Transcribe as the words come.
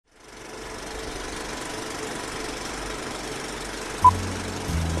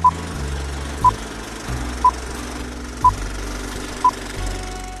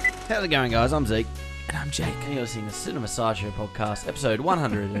How's it going, guys? I'm Zeke. And I'm Jake. And you're listening to the Cinema Sideshow podcast, episode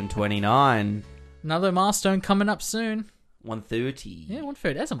 129. Another milestone coming up soon. 130. Yeah,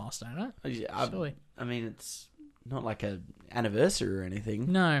 130. That's a milestone, right? Surely. I mean, it's not like an anniversary or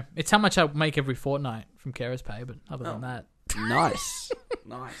anything. No, it's how much I make every fortnight from carers pay, but other than that. Nice.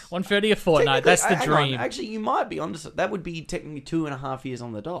 Nice. 130 a fortnight. That's the dream. Actually, you might be on to that. Would be technically 2.5 years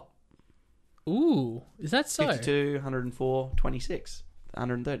on the dot. Ooh, is that so? 52, 104, 26,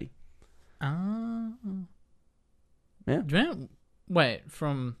 130. Yeah. Do you know, wait,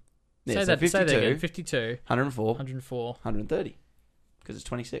 from... Yeah, say so that 52, again. 52. 104, 104. 130. Because it's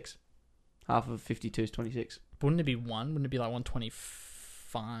 26. Half of 52 is 26. Wouldn't it be one? Wouldn't it be like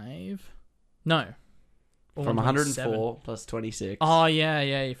 125? No. Or From 127. 104 plus 26. Oh,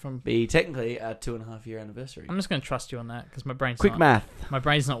 yeah. From... Be technically a 2.5 year anniversary. I'm just going to trust you on that because my brain's Quick not... math. My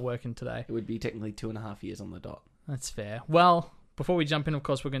brain's not working today. It would be technically 2.5 years on the dot. That's fair. Well, before we jump in, of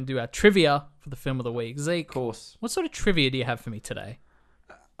course, we're going to do our trivia for the film of the week. Zeke, Of course. what sort of trivia do you have for me today?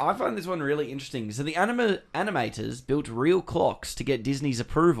 I find this one really interesting. So the animators built real clocks to get Disney's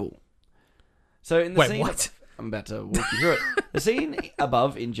approval. So in the scene... what? I'm about to walk you through it. The scene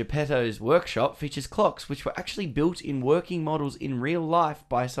above in Geppetto's workshop features clocks which were actually built in working models in real life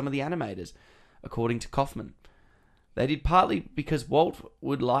by some of the animators, according to Kaufman. They did partly because Walt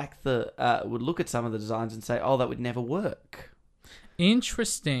would would look at some of the designs and say, "Oh, that would never work."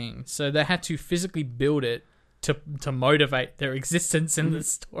 Interesting. So they had to physically build it to motivate their existence in the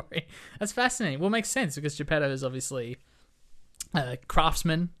story. That's fascinating. Well, it makes sense because Geppetto is obviously a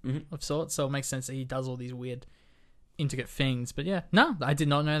craftsman of sorts, so it makes sense that he does all these weird, intricate things. But yeah, no, I did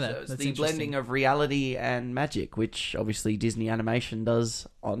not know that. So it's That's the blending of reality and magic, which obviously Disney Animation does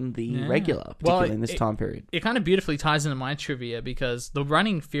on the regular, particularly in this time period. It kind of beautifully ties into my trivia because the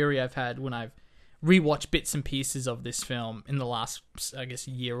running theory I've had when I've rewatched bits and pieces of this film in the last, I guess,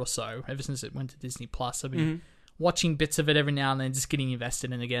 year or so, ever since it went to Disney Plus, I've been watching bits of it every now and then, just getting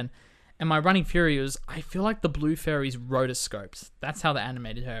invested in it again. And my running theory was, I feel like the Blue Fairy's rotoscoped. That's how they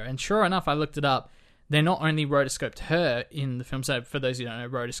animated her. And sure enough, I looked it up. They not only rotoscoped her in the film, so for those who don't know,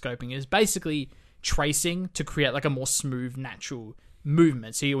 rotoscoping is basically tracing to create like a more smooth, natural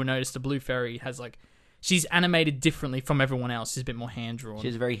movement. So you will notice the Blue Fairy has like, she's animated differently from everyone else. She's a bit more hand-drawn.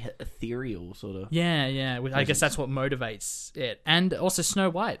 She's very ethereal, sort of. Yeah. I guess that's what motivates it. And also Snow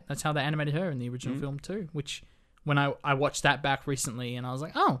White. That's how they animated her in the original film too, which... When I watched that back recently, and I was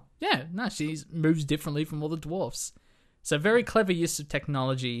like, oh, yeah, no, she moves differently from all the dwarfs. So very clever use of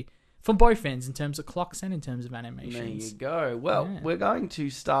technology from both ends, in terms of clocks and in terms of animations. There you go. Well, we're going to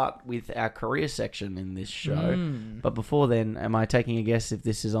start with our career section in this show. But before then, am I taking a guess if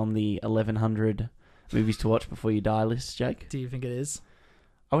this is on the 1100 movies to watch before you die list, Jake? Do you think it is?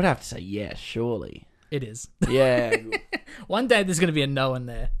 I would have to say yes, surely. It is. Yeah. One day there's going to be a no in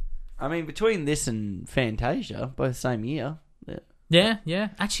there. I mean, between this and Fantasia, both same year. Yeah.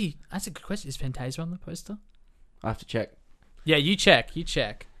 Actually, that's a good question. Is Fantasia on the poster? I have to check. Yeah, you check.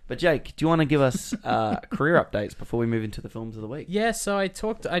 But Jake, do you want to give us career updates before we move into the films of the week? Yeah, so I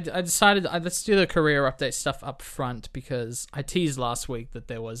decided let's do the career update stuff up front because I teased last week that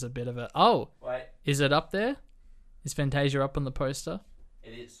there was a bit of a... Oh, wait. Is it up there? Is Fantasia up on the poster?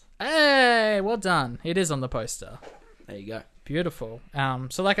 It is. Hey, well done. It is on the poster. There you go. Beautiful.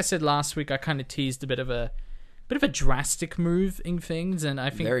 So like I said last week, I kind of teased a bit of a drastic move in things, and I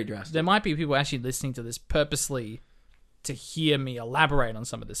think very drastic. There might be people actually listening to this purposely to hear me elaborate on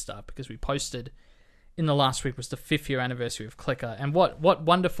some of this stuff because we posted in the last week was the 5th year anniversary of Clicker, and what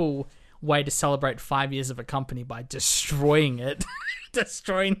wonderful way to celebrate 5 years of a company by destroying it,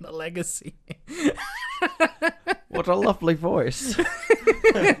 destroying the legacy. What a lovely voice.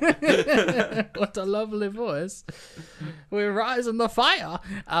 What a lovely voice. We rise in the fire.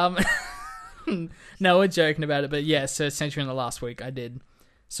 No, we're joking about it, but yeah, so essentially in the last week I did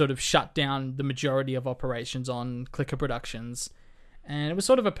sort of shut down the majority of operations on Clicker Productions, and it was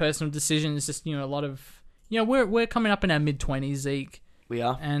sort of a personal decision. It's just, a lot of, we're coming up in our mid-20s, Zeke. We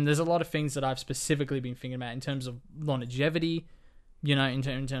are. And there's a lot of things that I've specifically been thinking about in terms of longevity, in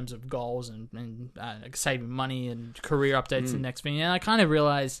terms of goals and saving money and career updates and the next thing. And I kind of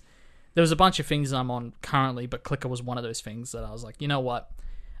realized there was a bunch of things I'm on currently, but Clicker was one of those things that I was like, you know what?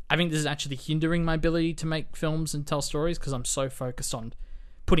 I think this is actually hindering my ability to make films and tell stories because I'm so focused on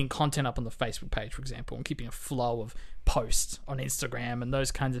putting content up on the Facebook page, for example, and keeping a flow of posts on Instagram and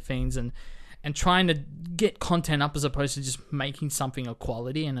those kinds of things, and trying to get content up as opposed to just making something of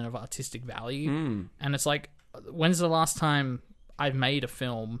quality and of artistic value. And it's like, when's the last time I've made a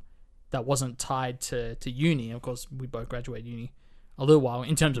film that wasn't tied to uni? Of course, we both graduated uni a little while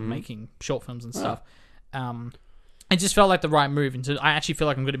in terms of making short films and stuff. it just felt like the right move. And so I actually feel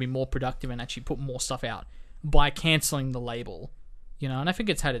like I'm going to be more productive and actually put more stuff out by cancelling the label. You know, and I think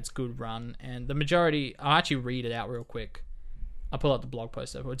it's had its good run. And the majority, I'll actually read it out real quick. I'll pull out the blog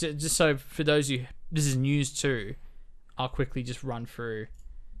post over. Just so for those of you, this is news too, I'll quickly just run through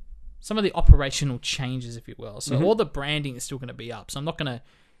some of the operational changes, if you will. So all the branding is still going to be up. So I'm not going to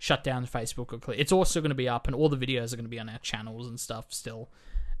shut down Facebook or Click. It's also going to be up, and all the videos are going to be on our channels and stuff still.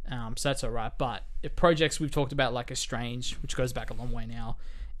 So that's all right. But if projects we've talked about, like Estranged, which goes back a long way now,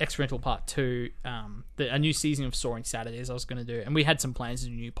 X-Rental Part 2, a new season of Soaring Saturdays I was going to do, and we had some plans to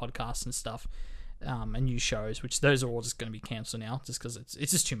do new podcasts and stuff, and new shows, which those are all just going to be cancelled now, just because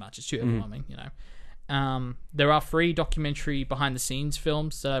it's just too much. It's too overwhelming, you know. There are 3 documentary behind-the-scenes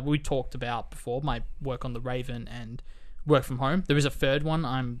films that we talked about before, my work on The Raven and Work From Home. There is a 3rd one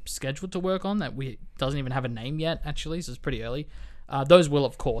I'm scheduled to work on that doesn't even have a name yet, actually, so it's pretty early. Those will,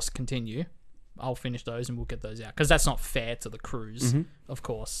 of course, continue. I'll finish those and we'll get those out, because that's not fair to the crews, of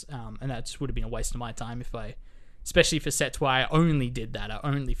course, and that just would have been a waste of my time especially for sets where I only did that. I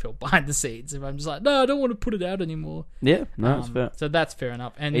only filmed behind the scenes. If I'm just like, no, I don't want to put it out anymore. Yeah, no, that's fair. So that's fair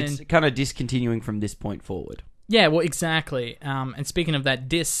enough. And it's then, kind of discontinuing from this point forward. Yeah, well, exactly. And speaking of that,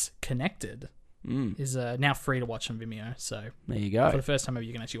 Disconnected is now free to watch on Vimeo. So there you go. For the first time ever,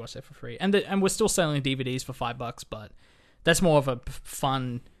 you can actually watch that for free. And we're still selling DVDs for $5, but that's more of a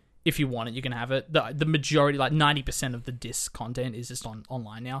fun. If you want it, you can have it. The majority, like 90% of the disc content is just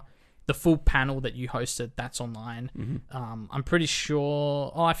online now. The full panel that you hosted, that's online. I'm pretty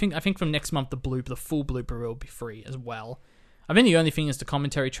sure. I think from next month the full blooper reel will be free as well. I think the only thing is the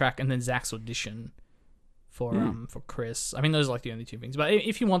commentary track and then Zach's audition for Chris. I mean, those are like the only 2 things. But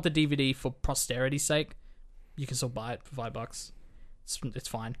if you want the DVD for posterity's sake, you can still buy it for $5. It's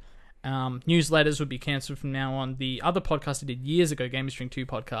fine. Newsletters would be cancelled from now on. The other podcast I did years ago, Game String 2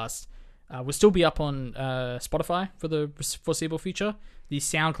 podcast, will still be up on Spotify for the foreseeable future. The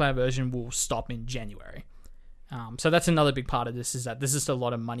SoundCloud version will stop in January. So that's another big part of this, is that there's just a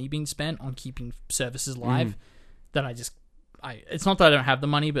lot of money being spent on keeping services live that it's not that I don't have the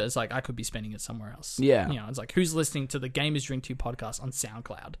money, but it's like I could be spending it somewhere else. Yeah. You know, it's like, who's listening to the Gamers Drink 2 podcast on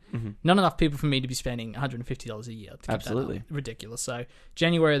SoundCloud? Not enough people for me to be spending $150 a year to keep Absolutely. that up. Ridiculous. So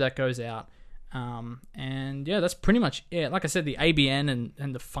January that goes out. And yeah, that's pretty much it. Like I said, the ABN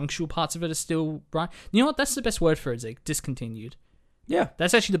and the functional parts of it are still right. You know what? That's the best word for it, Zeke. Discontinued. Yeah.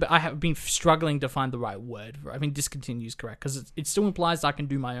 That's actually I have been struggling to find the right word for it. I think discontinued is correct, because it still implies I can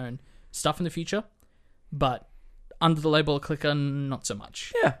do my own stuff in the future, but under the label of Clicker, not so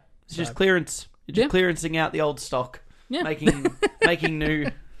much. Yeah. It's just clearance. You're just clearancing out the old stock. Yeah. Making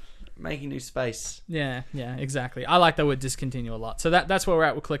new space. Yeah, exactly. I like the word discontinue a lot. So that's where we're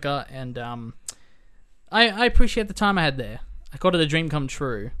at with Clicker, and I appreciate the time I had there. I called it a dream come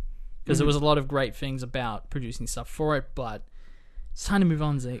true, because there was a lot of great things about producing stuff for it, but it's time to move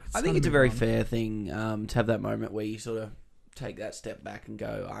on, Zeke. I think it's a very fair thing to have that moment where you sort of take that step back and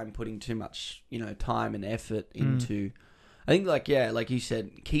go, I'm putting too much, time and effort into. I think, like you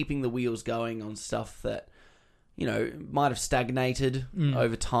said, keeping the wheels going on stuff that might have stagnated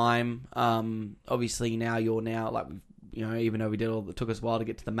over time. Obviously, you're like, even though it took us a while to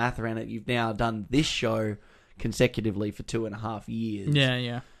get to the math around it, you've now done this show consecutively for 2.5 years.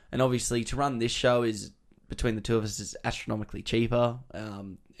 Yeah. And obviously, to run this show is, between the two of us, is astronomically cheaper,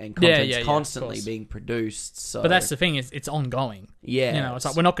 and content's constantly being produced. So, but that's the thing, is it's ongoing. Yeah, it's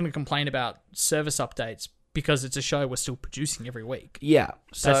like we're not going to complain about service updates because it's a show we're still producing every week. Yeah,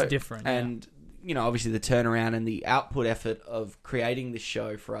 so that's different. And obviously the turnaround and the output effort of creating this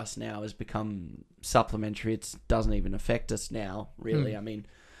show for us now has become supplementary. It doesn't even affect us now, really. I mean,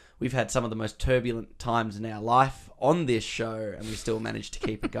 we've had some of the most turbulent times in our life on this show, and we still managed to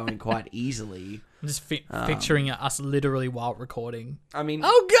keep it going quite easily. I'm just picturing us literally while recording. I mean...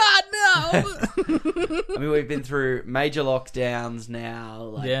 Oh, God, no! I mean, we've been through major lockdowns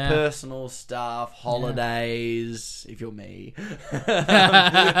now, personal stuff, holidays, if you're me.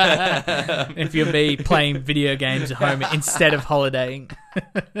 If you're me, playing video games at home instead of holidaying.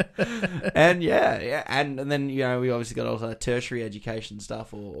 And and then, we obviously got also tertiary education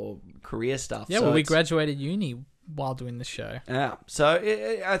stuff or career stuff. Yeah, so we graduated uni while doing the show. Yeah, so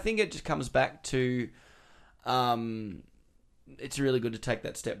I think it just comes back to, it's really good to take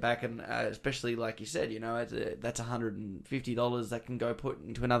that step back, and especially like you said, that's $150 that can go put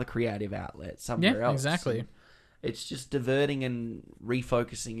into another creative outlet somewhere else. Yeah, exactly. And it's just diverting and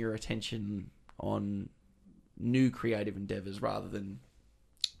refocusing your attention on new creative endeavors rather than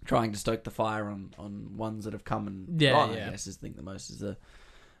trying to stoke the fire on ones that have come and gone. I guess is the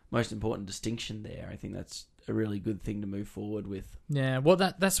most important distinction there. I think that's a really good thing to move forward with. Yeah, well,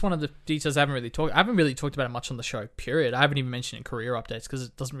 that's one of the details I haven't really talked about it much on the show, period. I haven't even mentioned in career updates because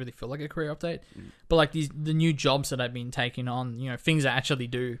it doesn't really feel like a career update. But like the new jobs that I've been taking on, things that actually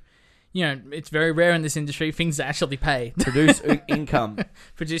do, it's very rare in this industry, things that actually pay. Produce income.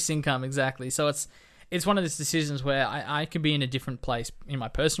 Produce income, exactly. So it's one of those decisions where I could be in a different place in my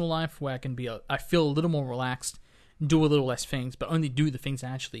personal life where I feel a little more relaxed, do a little less things, but only do the things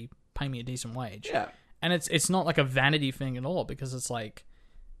that actually pay me a decent wage. Yeah. And it's not like a vanity thing at all, because it's like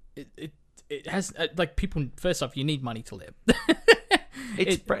it has like people. First off, you need money to live.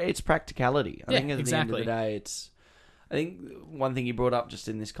 It's practicality. I think at the end of the day, I think one thing you brought up just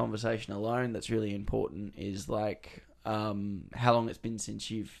in this conversation alone that's really important is like how long it's been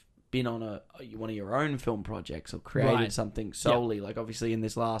since you've been on one of your own film projects or created something solely. Like obviously in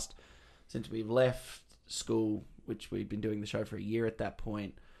this since we've left school, which we've been doing the show for a year at that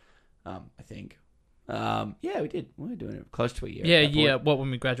point, I think. We did. We were doing it close to a year. Yeah. What,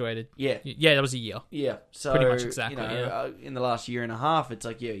 when we graduated? Yeah, that was a year. Yeah, so pretty much exactly. In the last year and a half, it's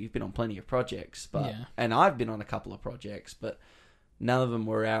like you've been on plenty of projects, but and I've been on a couple of projects, but none of them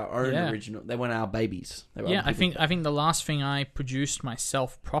were our own original. They weren't our babies. They were I think the last thing I produced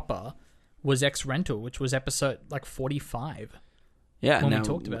myself proper was X Rental, which was episode like 45. Yeah, when we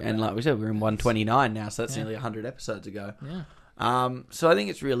talked about and that. Like we said, we're in 129 now, so that's nearly 100 episodes ago. Yeah. So I think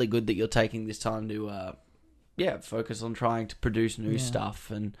it's really good that you're taking this time to, focus on trying to produce new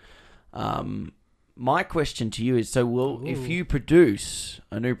stuff. And my question to you is: so, if you produce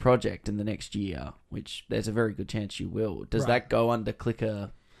a new project in the next year, which there's a very good chance you will, does that go under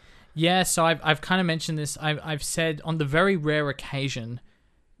Clicker? Yeah. So I've kind of mentioned this. I've said on the very rare occasion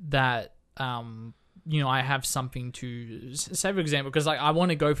that I have something to say, for example, because like I want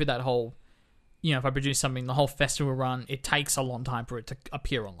to go for that whole. If I produce something, the whole festival run, it takes a long time for it to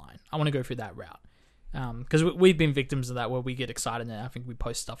appear online. I want to go through that route. Because we've been victims of that, where we get excited and I think we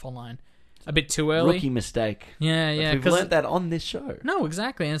post stuff online a bit too early. Rookie mistake. Yeah. We've learnt that on this show. No,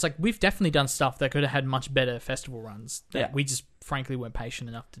 exactly. And it's like, we've definitely done stuff that could have had much better festival runs that we just frankly weren't patient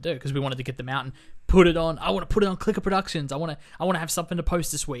enough to do, because we wanted to get them out and put it on. I want to put it on Clicker Productions. I want to have something to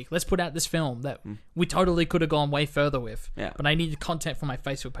post this week. Let's put out this film that we totally could have gone way further with. Yeah. But I needed content for my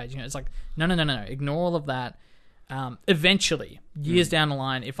Facebook page. It's like, no. Ignore all of that. Eventually, years down the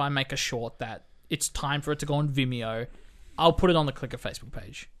line, if I make a short that it's time for it to go on Vimeo, I'll put it on the Clicker Facebook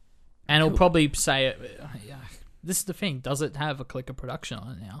page. And it'll probably say, this is the thing, does it have a Clicker production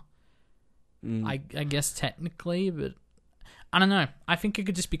on it now? I guess technically, but I don't know. I think it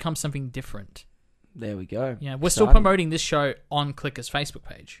could just become something different. There we go. Yeah, we're still promoting this show on Clicker's Facebook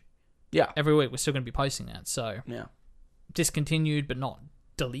page. Yeah. Every week we're still going to be posting that. So discontinued but not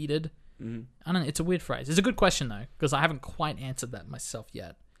deleted. Mm-hmm. I don't know. It's a weird phrase. It's a good question though, because I haven't quite answered that myself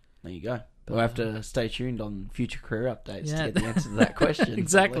yet. There you go. We'll have to stay tuned on future career updates to get the answer to that question.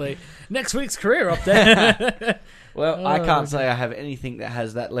 Exactly. Next week's career update. Well, I can't say I have anything that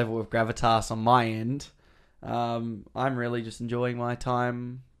has that level of gravitas on my end. I'm really just enjoying my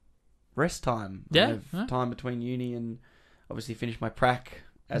rest time. Yeah. I have time between uni and obviously finish my prac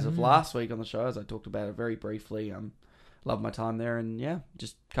as of last week on the show, as I talked about it very briefly. Love my time there, and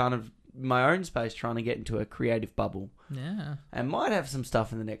just kind of my own space, trying to get into a creative bubble. Yeah. And might have some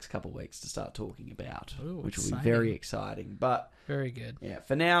stuff in the next couple of weeks to start talking about, which will be very exciting. But very good. Yeah,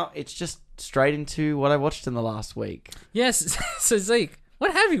 for now, it's just straight into what I watched in the last week. Yes. So Zeke,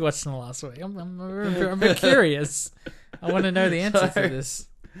 what have you watched in the last week? I'm a bit curious. I want to know the answer to this.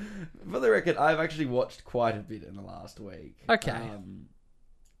 For the record, I've actually watched quite a bit in the last week. Okay.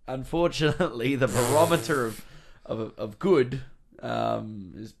 Unfortunately, the barometer of good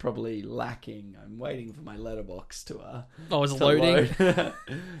is probably lacking. I'm waiting for my letterbox to it's loading.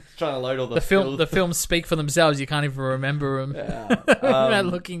 Trying to load all the films speak for themselves. You can't even remember them. Yeah. Without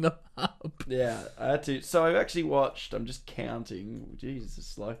looking them up. Yeah, I had to. So I've actually watched. I'm just counting. Jeez, it's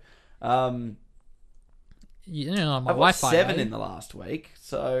slow. My I've watched 7 in the last week,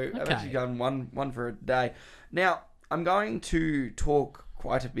 so I've actually done one for a day. Now I'm going to talk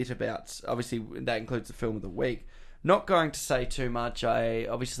quite a bit about. Obviously, that includes the film of the week. Not going to say too much. I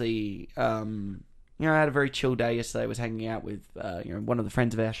obviously, I had a very chill day yesterday. I was hanging out with, one of the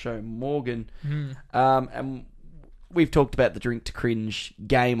friends of our show, Morgan. And we've talked about the Drink to Cringe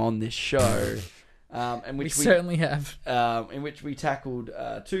game on this show. And which we certainly have. In which we tackled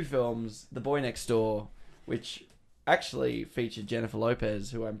 2 films. The Boy Next Door, which actually featured Jennifer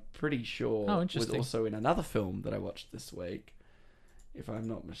Lopez, who I'm pretty sure was also in another film that I watched this week, if I'm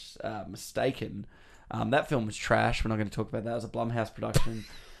not mistaken. That film was trash. We're not going to talk about that. It was a Blumhouse production.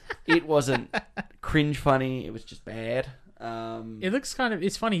 It wasn't cringe funny. It was just bad. It looks kind of...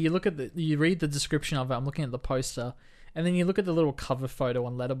 It's funny. You read the description of it. I'm looking at the poster, and then you look at the little cover photo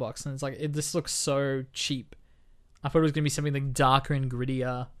on Letterboxd, and it's like, this looks so cheap. I thought it was going to be something like darker and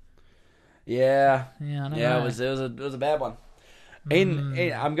grittier. Yeah. Yeah, I don't Yeah, know. it was a bad one.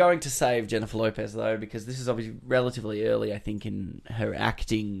 I'm going to save Jennifer Lopez, though, because this is obviously relatively early, I think, in her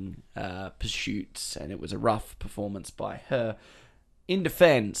acting pursuits, and it was a rough performance by her. In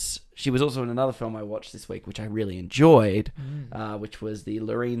defense, she was also in another film I watched this week, which I really enjoyed, which was the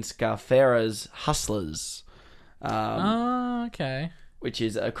Lorene Scarfera's Hustlers. Okay. Which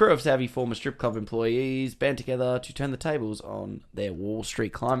is a crew of savvy former strip club employees band together to turn the tables on their Wall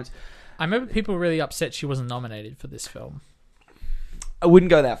Street clients. I remember people were really upset she wasn't nominated for this film. I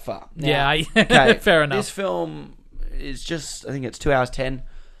wouldn't go that far. Now, okay, fair enough. This film is just, I think it's 2 hours 10.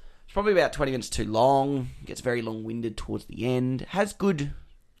 It's probably about 20 minutes too long. Gets very long-winded towards the end. Has good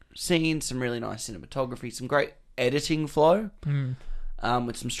scenes, some really nice cinematography, some great editing flow,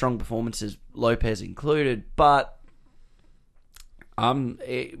 with some strong performances, Lopez included, but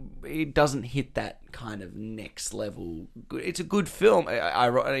it doesn't hit that kind of next level. It's a good film.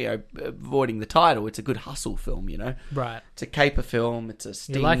 Avoiding the title, it's a good hustle film. Right. It's a caper film. It's a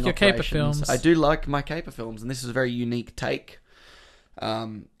sting. You like your caper operations. films? I do like my caper films, and this is a very unique take.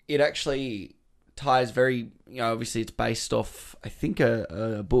 It actually ties very. Obviously, it's based off, I think,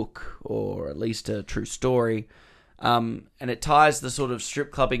 a book or at least a true story. And it ties the sort of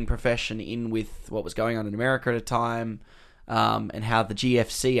strip clubbing profession in with what was going on in America at a time. And how the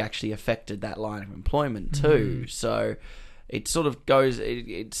GFC actually affected that line of employment too. So it sort of goes...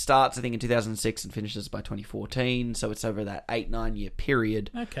 It starts, I think, in 2006 and finishes by 2014. So it's over that 8-9 year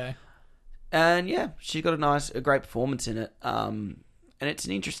period. Okay. And yeah, she got a great performance in it. And it's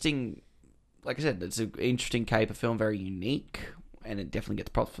an interesting... Like I said, it's an interesting caper film, very unique. And it definitely gets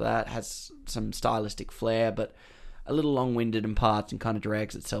props for that. It has some stylistic flair, but a little long-winded in parts and kind of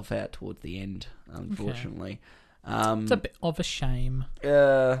drags itself out towards the end, unfortunately. Okay. It's a bit of a shame.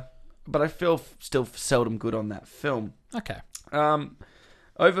 But I feel still seldom good on that film. Okay.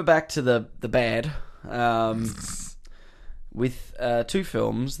 Over back to the bad. With two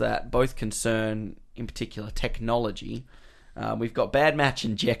films that both concern, in particular, technology. We've got Bad Match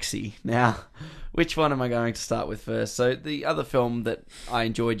and Jexy. Now, which one am I going to start with first? So the other film that I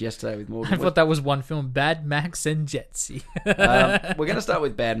enjoyed yesterday with Morgan... I thought that was one film, Bad Max and Jetsy. We're going to start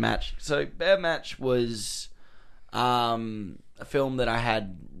with Bad Match. So Bad Match was... a film that I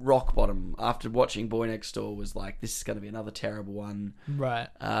had rock bottom after watching Boy Next Door. Was like, this is going to be another terrible one. Right.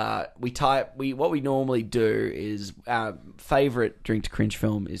 What we normally do is our favourite drink to cringe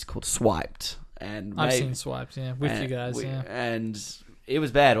film is called Swiped, and I've seen Swiped, yeah, with you guys, and it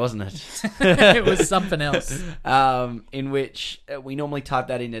was bad, wasn't it? It was something else. In which we normally type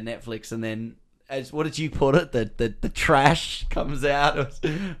that into Netflix, and then. What did you put it? The trash comes out. How did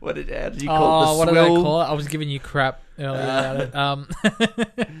you call it? The what did swill? I call it? I was giving you crap earlier about it.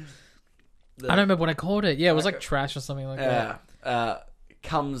 I don't remember what I called it. Yeah, it was like trash or something like that.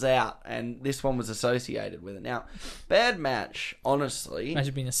 Comes out, and this one was associated with it. Now, Bad Match, honestly...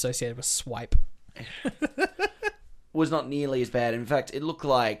 Imagine being associated with Swipe. was not nearly as bad. In fact, it looked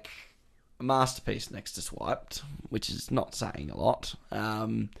like a masterpiece next to Swiped, which is not saying a lot.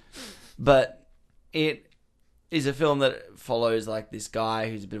 But... It is a film that follows like this guy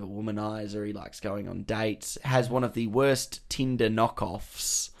who's a bit of a womanizer. He likes going on dates. Has one of the worst Tinder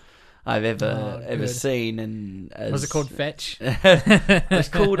knockoffs I've ever seen. And was it called Fetch? It's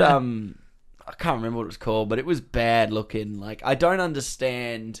called I can't remember what it was called, but it was bad looking. Like, I don't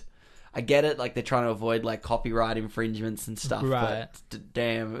understand. I get it, like they're trying to avoid like copyright infringements and stuff. Right. But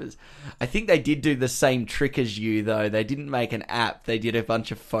damn, I think they did do the same trick as you though. They didn't make an app. They did a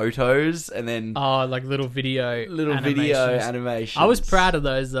bunch of photos and then like little video animations. I was proud of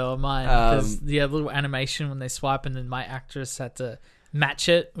those though, of mine, because little animation when they swipe, and then my actress had to match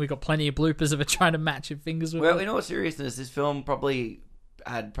it. We got plenty of bloopers of it trying to match your fingers with. Well, in all seriousness, this film probably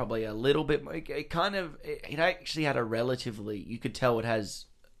had a little bit. It actually had a relatively. You could tell it has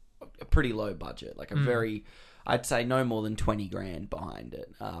a pretty low budget, like a very, I'd say no more than 20 grand behind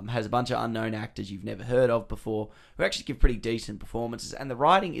it. Has a bunch of unknown actors you've never heard of before who actually give pretty decent performances, and the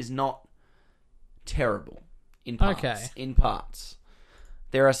writing is not terrible in parts. Okay. In parts.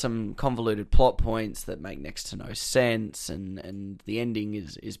 There are some convoluted plot points that make next to no sense, and the ending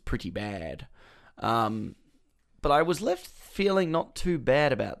is pretty bad. But I was left feeling not too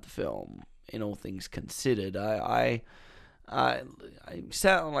bad about the film, in all things considered. I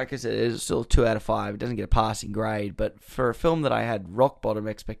sound like I said, it's still 2 out of 5. It doesn't get a passing grade, but for a film that I had rock bottom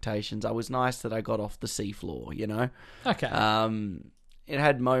expectations, I was nice that I got off the seafloor. Okay. It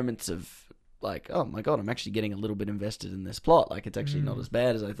had moments of like, oh my god, I'm actually getting a little bit invested in this plot. Like, it's actually not as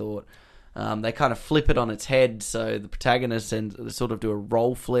bad as I thought. They kind of flip it on its head, so the protagonist and sort of do a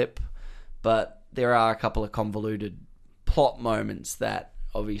role flip, but there are a couple of convoluted plot moments that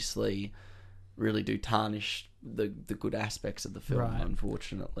obviously really do tarnish the good aspects of the film, Right.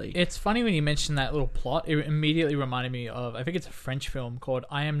 unfortunately. It's funny when you mention that little plot. It immediately reminded me of, I think it's a French film called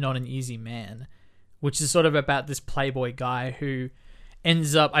I Am Not an Easy Man, which is sort of about this playboy guy who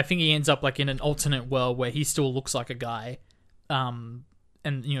ends up like in an alternate world where he still looks like a guy, and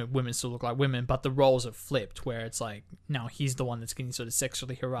women still look like women, but the roles are flipped where it's like now he's the one that's getting sort of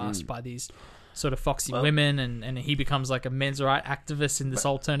sexually harassed by these sort of foxy women, and he becomes like a men's rights activist in this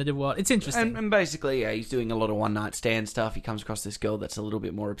alternative world. It's interesting. And basically, yeah, he's doing a lot of one-night stand stuff. He comes across this girl that's a little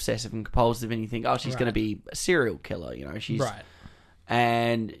bit more obsessive and compulsive, and you think, oh, she's going to be a serial killer, she's... Right.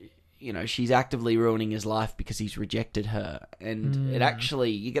 And, she's actively ruining his life because he's rejected her. And it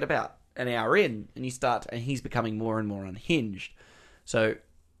actually, you get about an hour in, and he's becoming more and more unhinged. So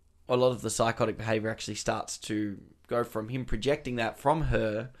a lot of the psychotic behavior actually starts to go from him projecting that from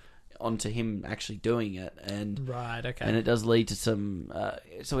her onto him actually doing it, and right, okay, and it does lead to some.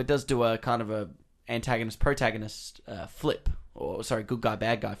 So it does do a kind of a antagonist protagonist flip, or sorry, good guy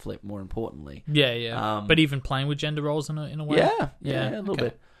bad guy flip. More importantly, yeah. But even playing with gender roles in a way, yeah, a little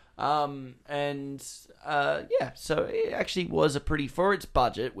bit. So it actually was a pretty, for its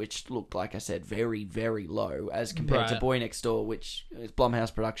budget, which looked, like I said, very, very low as compared to Boy Next Door, which is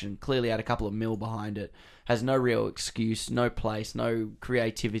Blumhouse production, clearly had a couple of mil behind it, has no real excuse, no place, no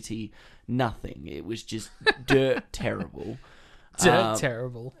creativity, nothing. It was just dirt terrible.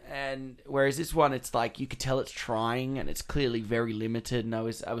 Terrible. And whereas this one, it's like you could tell it's trying, and it's clearly very limited. And I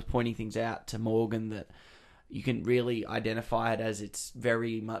was pointing things out to Morgan that you can really identify it as it's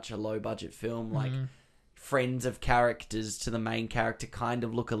very much a low budget film. Like friends of characters to the main character kind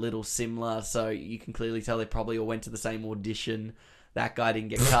of look a little similar, so you can clearly tell they probably all went to the same audition. That guy didn't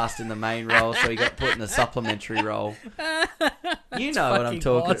get cast in the main role, so he got put in a supplementary role. You know what I'm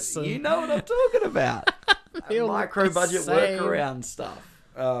talking. Awesome. You know what I'm talking about. Micro budget workaround stuff.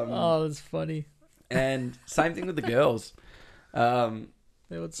 That's funny. And same thing with the girls.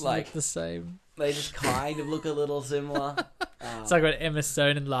 They would look the same. They just kind of look a little similar. It's like when Emma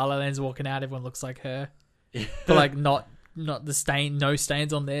Stone and La La Land's walking out, everyone looks like her, but like not the stain, no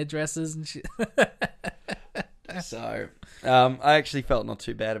stains on their dresses and shit. So, I actually felt not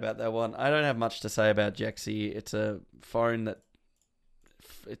too bad about that one. I don't have much to say about Jexy. It's a phone that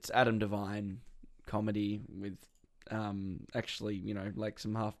it's Adam Devine comedy with actually like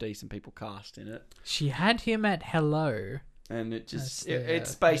some half decent people cast in it. She had him at Hello. And it just,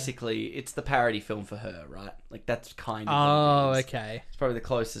 it's basically, it's the parody film for her, right? Like, that's kind of what it is. Okay. It's probably the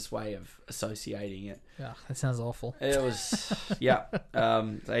closest way of associating it. Yeah, that sounds awful. It was, yeah.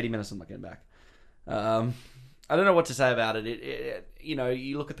 It's 80 minutes, I'm not getting back. I don't know what to say about it.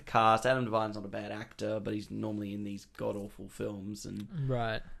 You look at the cast, Adam Devine's not a bad actor, but he's normally in these god-awful films. And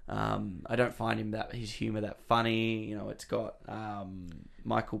right. I don't find his humour that funny. It's got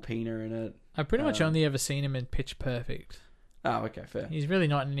Michael Pena in it. I've pretty much only ever seen him in Pitch Perfect. Oh, okay, fair. He's really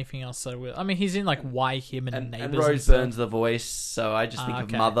not in anything else. So I mean, he's in like Why Him and Neighbours. And Rose Byrne's the voice, so I just think of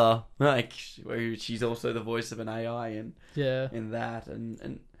okay. Mother, like where she's also the voice of an AI in that,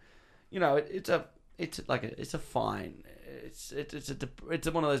 and it's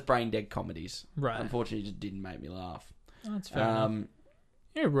one of those brain dead comedies. Right. Unfortunately, it just didn't make me laugh. Oh, that's fair enough.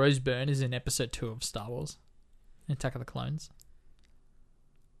 Rose Byrne is in episode 2 of Star Wars, Attack of the Clones.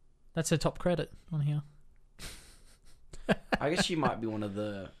 That's her top credit on here. I guess she might be one of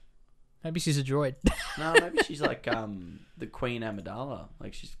the... Maybe she's a droid. No, maybe she's like the Queen Amidala.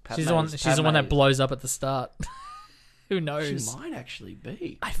 Like she's the one that blows up at the start. Who knows? She might actually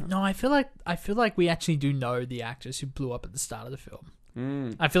be. I feel like we actually do know the actress who blew up at the start of the film.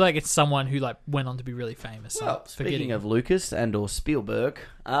 I feel like it's someone who like went on to be really famous. Well, speaking of Lucas and or Spielberg,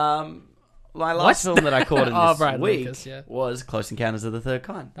 my last film that I caught in this week was Close Encounters of the Third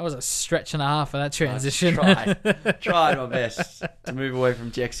Kind. That was a stretch and a half for that transition. Tried my best to move away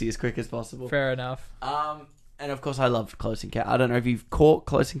from Jexy as quick as possible. Fair enough. And of course, I loved Close Encounters. I don't know if you've caught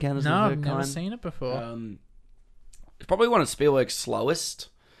Close Encounters of the Third Kind. No, I've never seen it before. It's probably one of Spielberg's slowest.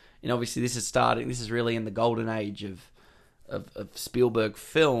 And obviously, this is really in the golden age of Spielberg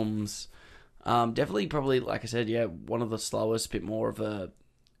films. Definitely, probably, like I said, one of the slowest, bit more of a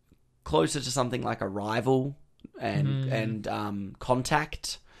closer to something like Arrival and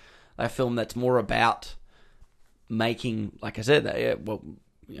Contact, a film that's more about making, like I said,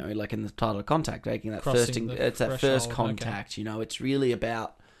 like in the title of Contact, making that first contact. Okay. It's really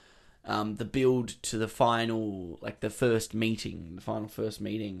about the build to the final, like the first meeting,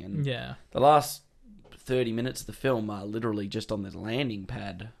 and Yeah. the last 30 minutes of the film are literally just on this landing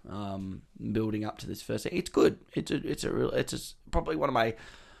pad, building up to this first. It's good. It's probably one of my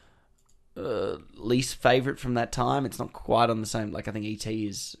least favorite from that time. It's not quite on the same. Like I think E.T.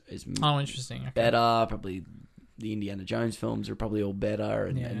 is Interesting. Okay. better. Probably the Indiana Jones films are probably all better.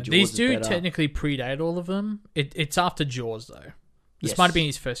 And Jaws These do is better. technically predate all of them. It's after Jaws though. This Yes. might have been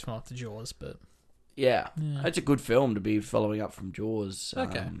his first film after Jaws, but Yeah, it's a good film to be following up from Jaws.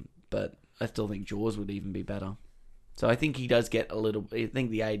 Okay. But I still think Jaws would even be better. So I think he does get a little. I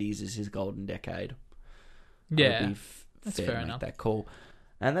think the 80s is his golden decade. yeah, Be that's fair fair to make enough. that call.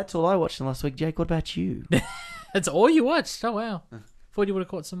 And that's all I watched in last week. Jake, what about you? That's all you watched. Oh wow. Thought you would have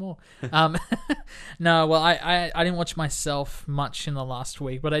caught some more. No, well, I didn't watch myself much in the last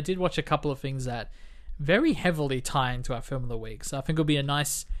week, but I did watch a couple of things that very heavily tie into our film of the week. So I think it'll be a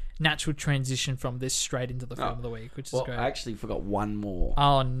nice natural transition from this straight into the film of the week, which is great. I actually forgot one more.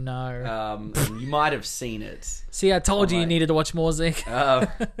 Oh no. You might have seen it. See, I told you needed to watch more, Zeke. So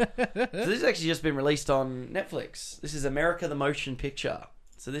this has actually just been released on Netflix. This is America the Motion Picture.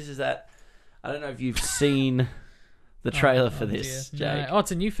 So this is that. I don't know if you've seen the trailer for this, dear. Jake. No. Oh,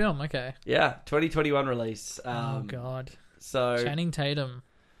 it's a new film. Okay. Yeah, 2021 release. Oh God. So Channing Tatum.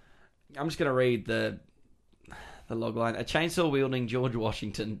 I'm just going to read the logline. A chainsaw-wielding George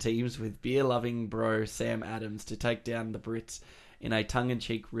Washington teams with beer-loving bro Sam Adams to take down the Brits in a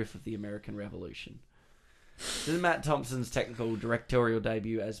tongue-in-cheek riff of the American Revolution. This is Matt Thompson's technical directorial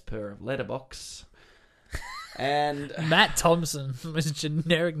debut as per Letterboxd. And Matt Thompson, the most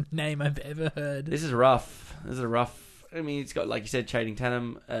generic name I've ever heard. This is rough. I mean, it's got, like you said, Channing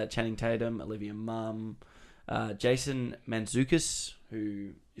Tatum, Olivia Munn, Jason Mantzoukas,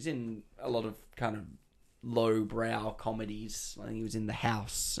 who is in a lot of kind of low-brow comedies. I think he was in The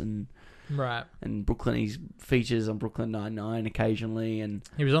House and Brooklyn. He features on Brooklyn Nine-Nine occasionally, and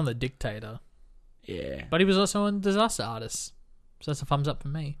he was on The Dictator. Yeah, but he was also on Disaster Artist, so that's a thumbs up for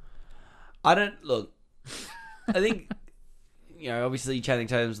me. I think obviously Channing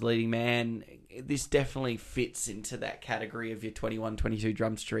Tatum's the leading man. This definitely fits into that category of your 21, 22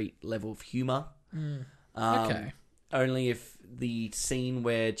 Drum Street level of humour. Okay. Only if the scene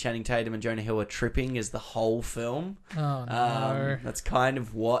where Channing Tatum and Jonah Hill are tripping is the whole film. Oh, no. That's kind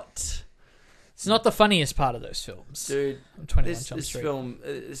of what... It's not the funniest part of those films. Dude, 21 Jump Street.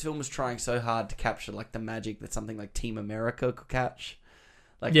 This film was trying so hard to capture like the magic that something like Team America could catch.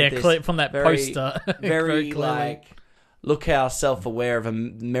 Like from that poster. Very like, look how self-aware of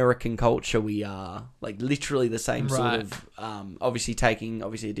American culture we are. Like literally the same sort of, obviously taking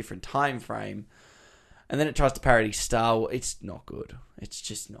a different time frame. And then it tries to parody Star Wars. It's not good. It's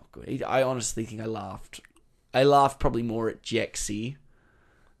just not good. I honestly think I laughed. I laughed probably more at Jexy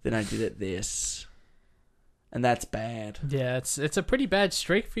than I did at this. And that's bad. Yeah, it's a pretty bad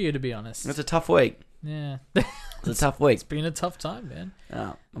streak for you, to be honest. It's a tough week. Yeah. It's a tough week. It's been a tough time, man.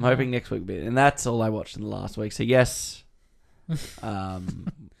 I'm hoping next week will be. And that's all I watched in the last week. So, yes,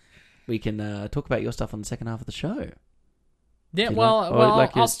 we can talk about your stuff on the second half of the show. Yeah,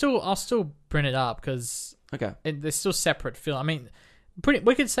 I'll still bring it up because they're still separate film. I mean,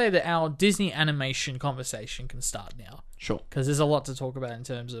 we could say that our Disney animation conversation can start now. Sure. Because there's a lot to talk about in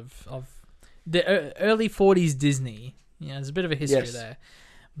terms of the early 40s Disney. Yeah, there's a bit of a history there.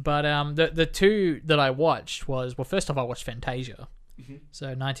 But the two that I watched was, well, first off, I watched Fantasia. Mm-hmm. So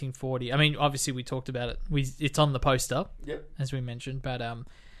 1940. I mean, obviously we talked about it. It's on the poster, as we mentioned. But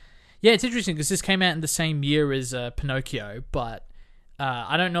yeah, it's interesting because this came out in the same year as Pinocchio. But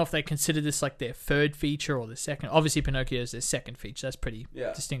I don't know if they consider this like their third feature or the second. Obviously, Pinocchio is their second feature. That's pretty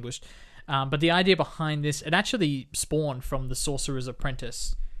distinguished. But the idea behind this, it actually spawned from the Sorcerer's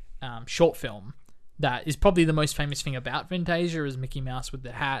Apprentice short film. That is probably the most famous thing about Fantasia is Mickey Mouse with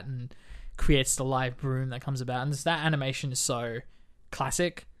the hat and creates the live broom that comes about. And that animation is so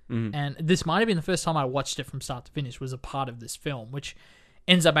classic. Mm-hmm. And this might have been the first time I watched it from start to finish was a part of this film, which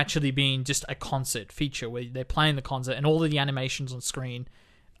ends up actually being just a concert feature where they're playing the concert and all of the animations on screen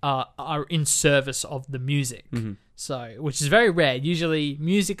are in service of the music. Mm-hmm. So, which is very rare. Usually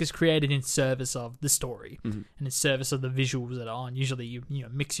music is created in service of the story and in service of the visuals that are on. Usually you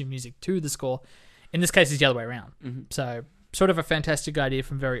mix your music to the score. In this case, it's the other way around. Mm-hmm. So, sort of a fantastic idea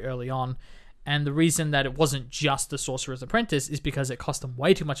from very early on. And the reason that it wasn't just The Sorcerer's Apprentice is because it cost them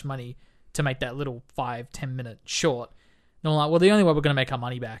way too much money to make that little 5-10 minute short. And I'm like, well, the only way we're going to make our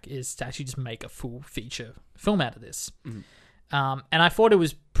money back is to actually just make a full feature film out of this. Mm-hmm. And I thought it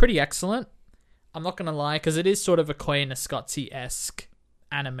was pretty excellent. I'm not going to lie, because it is sort of a Coy Scottsy-esque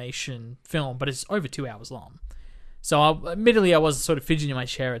animation film, but it's over 2 hours long. So admittedly, I was sort of fidgeting in my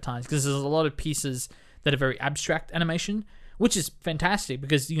chair at times because there's a lot of pieces that are very abstract animation, which is fantastic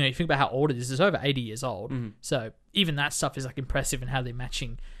because, you think about how old it is. It's over 80 years old. Mm-hmm. So even that stuff is like impressive in how they're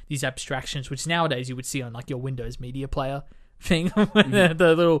matching these abstractions, which nowadays you would see on like your Windows Media Player thing,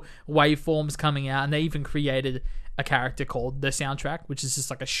 the little waveforms coming out. And they even created a character called the Soundtrack, which is just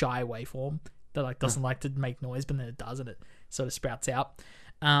like a shy waveform that like doesn't like to make noise, but then it does, and it sort of sprouts out.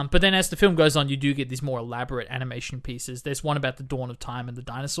 But then as the film goes on, you do get these more elaborate animation pieces. There's one about the dawn of time and the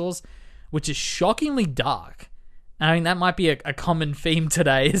dinosaurs, which is shockingly dark. I mean, that might be a common theme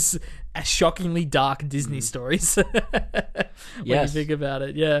today, is a shockingly dark Disney stories. When you think about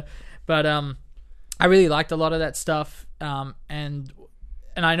it, yeah. But I really liked a lot of that stuff. And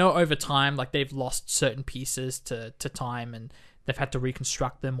I know over time, like, they've lost certain pieces to time, and they've had to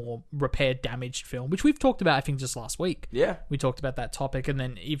reconstruct them or repair damaged film, which we've talked about, I think, just last week. Yeah. We talked about that topic, and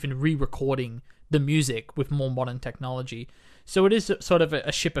then even re-recording the music with more modern technology. So it is sort of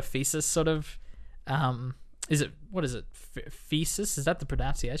a ship of thesis, sort of... what is it? Thesis? Is that the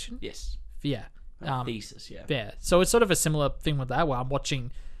pronunciation? Yes. Yeah. Thesis, yeah. Yeah. So it's sort of a similar thing with that, where I'm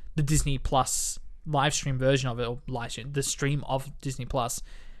watching the Disney Plus live stream version of it, or the stream of Disney Plus,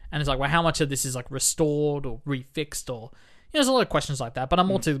 and it's like, well, how much of this is like restored or refixed, or there's a lot of questions like that. But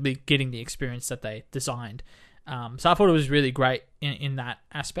I'm ultimately getting the experience that they designed. So I thought it was really great in that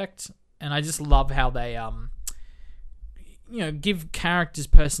aspect, and I just love how they give characters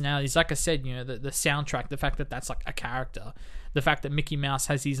personalities. Like I said, the soundtrack, the fact that that's like a character, the fact that Mickey Mouse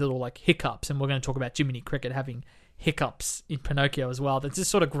has these little like hiccups, and we're going to talk about Jiminy Cricket having hiccups in Pinocchio as well, that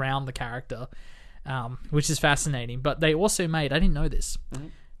just sort of ground the character, which is fascinating. But they also made, I didn't know this,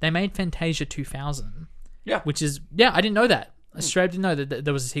 they made Fantasia 2000. Yeah. Which is, I didn't know that. I straight up didn't know that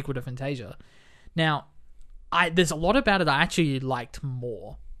there was a sequel to Fantasia. Now, there's a lot about it I actually liked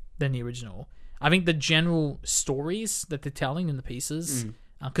more than the original. I think the general stories that they're telling in the pieces,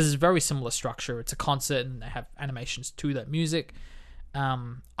 because it's a very similar structure. It's a concert, and they have animations to that music.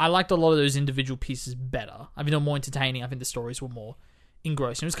 I liked a lot of those individual pieces better. I think they were more entertaining. I think the stories were more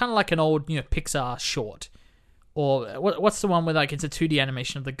engrossing. It was kind of like an old, Pixar short. Or what's the one where like it's a 2D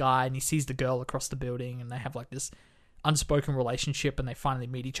animation of the guy and he sees the girl across the building, and they have like this unspoken relationship, and they finally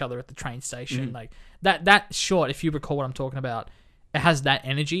meet each other at the train station. Like that short, if you recall what I'm talking about, it has that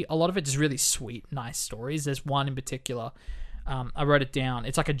energy. A lot of it is really sweet, nice stories. There's one in particular, I wrote it down.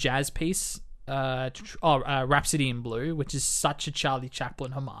 It's like a jazz piece, Rhapsody in Blue, which is such a Charlie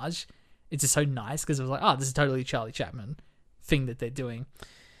Chaplin homage. It's just so nice because it was like, this is totally Charlie Chaplin thing that they're doing.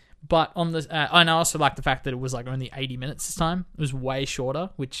 But on the, and I also like the fact that it was like only 80 minutes this time. It was way shorter,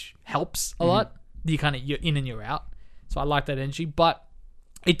 which helps a lot. You're in and you're out. So I like that energy, but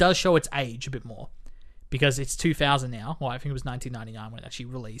it does show its age a bit more, because it's 2000 now. Well, I think it was 1999 when it actually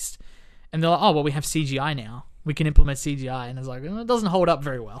released. And they're like, oh, well, we have CGI now. We can implement CGI. And it's like, it doesn't hold up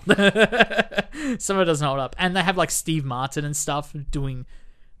very well. Some of it doesn't hold up. And they have like Steve Martin and stuff doing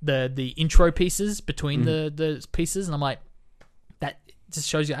the intro pieces between the pieces. And I'm like, that just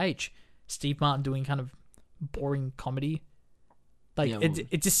shows your age. Steve Martin doing kind of boring comedy. Like,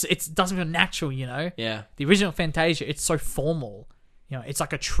 it doesn't feel natural, Yeah. The original Fantasia, it's so formal. It's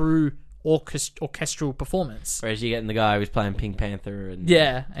like a true orchestral performance. Whereas you're getting the guy who's playing Pink Panther, and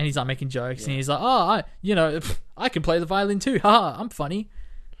and he's like making jokes, and he's like, I can play the violin too. Haha, I'm funny.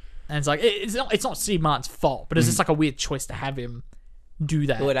 And it's like, it's not Steve Martin's fault, but it's just like a weird choice to have him do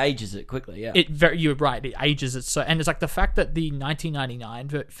that. Well, it ages it quickly, yeah. You're right, it ages it so, and it's like the fact that the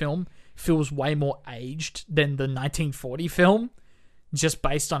 1999 film feels way more aged than the 1940 film, just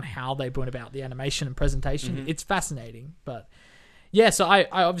based on how they brought about the animation and presentation. It's fascinating, but yeah, so I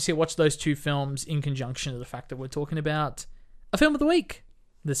obviously watched those two films in conjunction to the fact that we're talking about a film of the week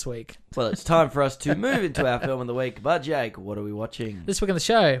this week. Well, it's time for us to move into our film of the week. But Jake, what are we watching? This week on the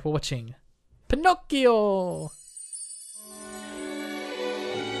show, we're watching Pinocchio.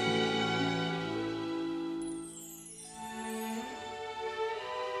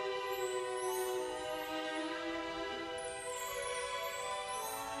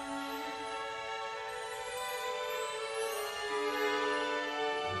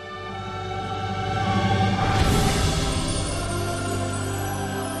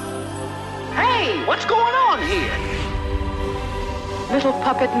 What's going on here? Little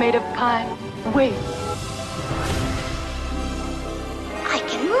puppet made of pine. Wait. I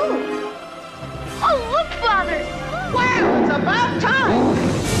can move. Oh, look, Father! Well, it's about time.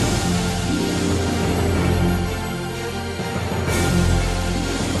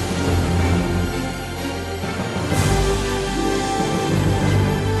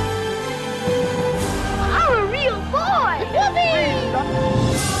 I'm a real boy! Whoopee!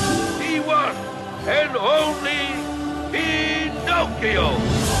 The one and only Pinocchio!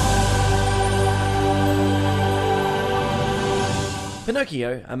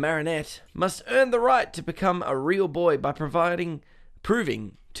 Pinocchio, a marionette, must earn the right to become a real boy by proving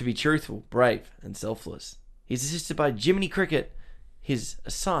to be truthful, brave, and selfless. He's assisted by Jiminy Cricket, his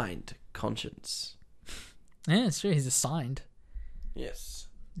assigned conscience. Yeah, it's true. He's assigned. Yes.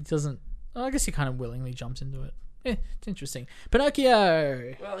 He doesn't... Oh, I guess he kind of willingly jumps into it. Yeah, it's interesting.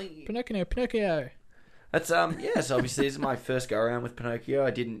 Pinocchio! Well, Pinocchio. That's, yes, obviously, this is my first go-around with Pinocchio.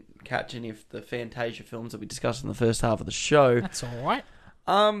 I didn't catch any of the Fantasia films that we discussed in the first half of the show. That's all right.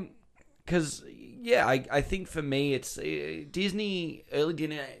 Because, yeah, I think for me, it's early Disney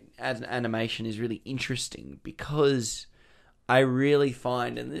animation is really interesting because I really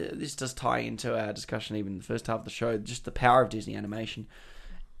find, and this does tie into our discussion even in the first half of the show, just the power of Disney animation.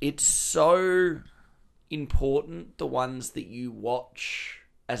 It's so important, the ones that you watch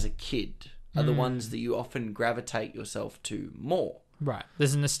as a kid are the ones that you often gravitate yourself to more. Right.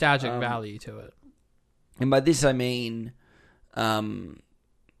 There's a nostalgic value to it. And by this I mean,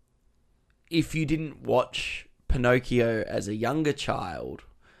 if you didn't watch Pinocchio as a younger child,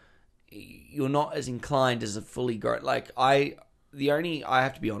 you're not as inclined as a fully grown... I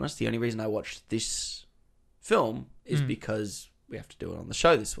have to be honest, the only reason I watched this film is because we have to do it on the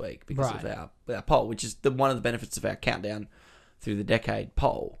show this week because of our poll, which is one of the benefits of our countdown through the decade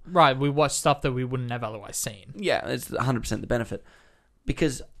poll. Right, we watch stuff that we wouldn't have otherwise seen. Yeah, it's 100% the benefit.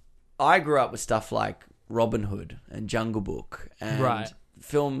 Because I grew up with stuff like Robin Hood and Jungle Book and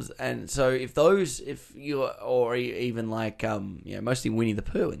films, and so even like mostly Winnie the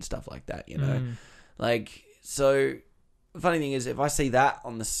Pooh and stuff like that, so the funny thing is, if I see that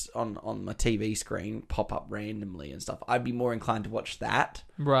on my TV screen pop up randomly and stuff, I'd be more inclined to watch that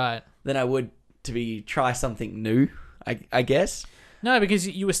than I would to try something new, I guess. No, because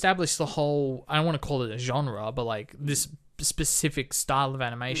you establish the whole, I don't want to call it a genre, but like this specific style of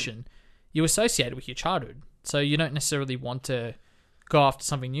animation you associate with your childhood. So you don't necessarily want to go after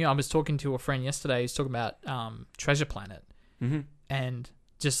something new. I was talking to a friend yesterday who's talking about Treasure Planet and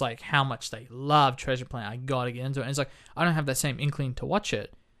just like how much they love Treasure Planet. I gotta get into it. And it's like, I don't have that same inkling to watch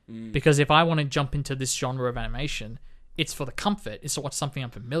it because if I want to jump into this genre of animation, it's for the comfort. It's to watch something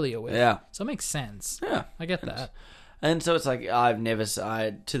I'm familiar with. Yeah. So it makes sense. Yeah. I get that. And so it's like,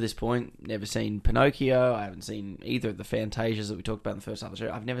 to this point, never seen Pinocchio. I haven't seen either of the Fantasias that we talked about in the first half of the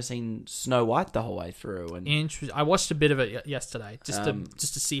show. I've never seen Snow White the whole way through. And I watched a bit of it yesterday just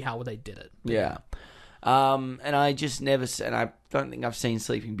to see how they did it. Yeah. And I just never, and I don't think I've seen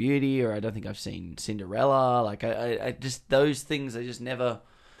Sleeping Beauty, or I don't think I've seen Cinderella. Like, I just, those things, I just never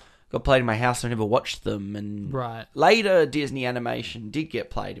got played in my house. I never watched them. And later Disney animation did get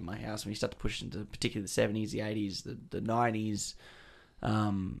played in my house when you start to push into particularly the 70s, the 80s, the 90s.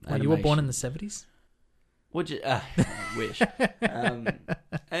 You were born in the 70s? Would you? I wish.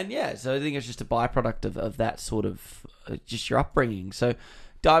 And yeah, so I think it's just a byproduct of that sort of just your upbringing. So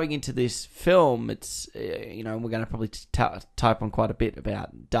diving into this film, it's we're going to probably type on quite a bit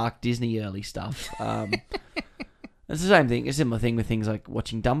about dark Disney early stuff. It's the same thing, a similar thing with things like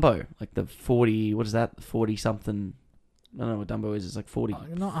watching Dumbo, like the 40, what is that, 40-something, I don't know what Dumbo is, it's like 40.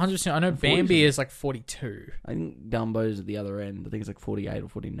 I'm not 100%, I know Bambi is like 42. I think Dumbo's at the other end, I think it's like 48 or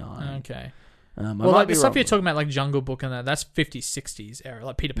 49. Okay. Well, like the stuff you're talking about, like Jungle Book and that's 50s, 60s era,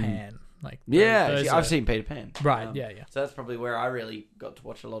 like Peter Pan. Like I've seen Peter Pan. Right, yeah. So that's probably where I really got to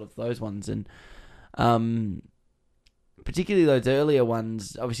watch a lot of those ones, and particularly those earlier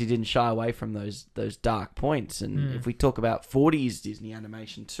ones obviously didn't shy away from those dark points. And if we talk about 40s Disney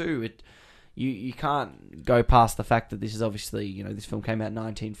animation too, you can't go past the fact that this is obviously, this film came out in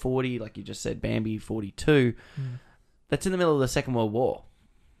 1940, like you just said, Bambi 42. That's in the middle of the Second World War.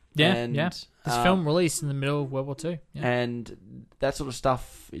 This film released in the middle of World War II. Yeah. And that sort of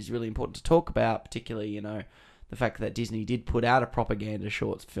stuff is really important to talk about, particularly, the fact that Disney did put out a propaganda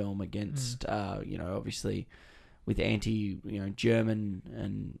short film against, obviously with German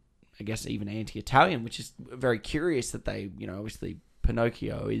and I guess even anti-Italian, which is very curious that they, obviously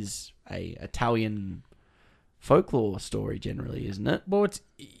Pinocchio is a Italian folklore story generally, isn't it? Well,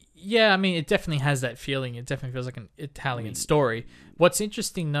 it definitely has that feeling. It definitely feels like an Italian story. What's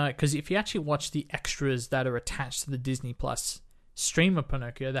interesting though, because if you actually watch the extras that are attached to the Disney Plus stream of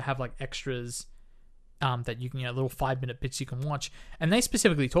Pinocchio, they have like extras that you can, little 5-minute bits you can watch. And they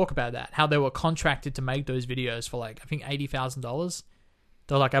specifically talk about that, how they were contracted to make those videos for like, I think $80,000.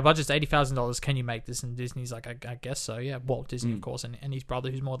 They're like, our budget's $80,000. Can you make this? And Disney's like, I guess so. Yeah. Walt Disney, of course. And his brother,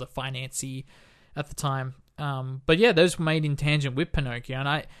 who's more the financier at the time. But yeah, those were made in tangent with Pinocchio.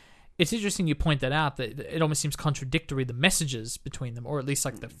 And it's interesting you point that out, that it almost seems contradictory, the messages between them, or at least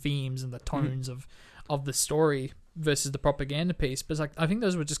like the themes and the tones of the story. versus the propaganda piece. But it's like, I think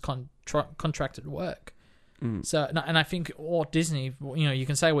those were just contracted work. So, and I think Walt Disney, you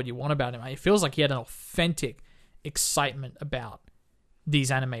can say what you want about him. It feels like he had an authentic excitement about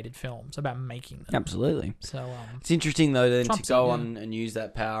these animated films, about making them. Absolutely. So it's interesting though then Trump's to go it, yeah. on and use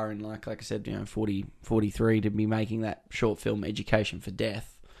that power and like I said, 43 to be making that short film Education for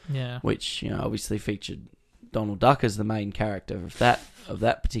Death, which obviously featured Donald Duck as the main character of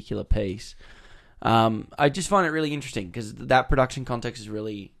that particular piece. I just find it really interesting because that production context is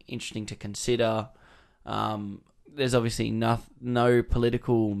really interesting to consider. There's obviously no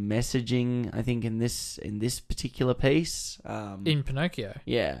political messaging, I think, in this particular piece. in Pinocchio.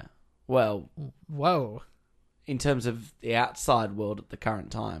 Yeah. Well, Whoa. in terms of the outside world at the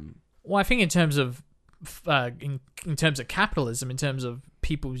current time. Well, I think in terms of in terms of capitalism, in terms of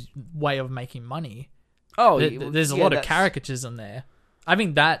people's way of making money, there's a lot of caricatures in there. I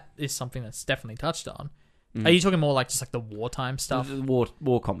think that is something that's definitely touched on. Are you talking more like just like the wartime stuff?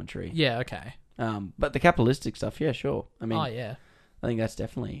 War commentary. Yeah, okay. But the capitalistic stuff, yeah, sure. I mean, I think that's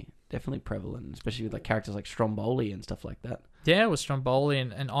definitely prevalent, especially with like characters like Stromboli and stuff like that. Yeah, with Stromboli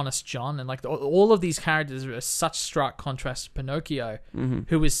and Honest John, and like all of these characters are such stark contrast to Pinocchio,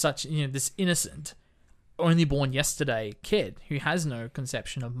 who is such this innocent, only born yesterday kid who has no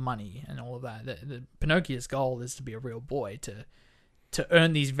conception of money and all of that. The Pinocchio's goal is to be a real boy, to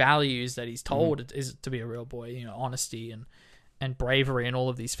earn these values that he's told is to be a real boy. Honesty and bravery and all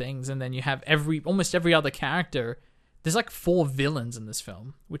of these things. And then you have almost every other character. There's like 4 villains in this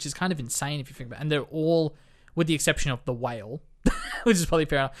film, which is kind of insane if you think about it. And they're all, with the exception of the whale, which is probably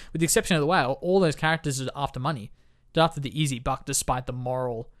fair enough, with the exception of the whale, all those characters are after money. They're after the easy buck, despite the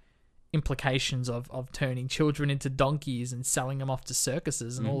moral implications of turning children into donkeys and selling them off to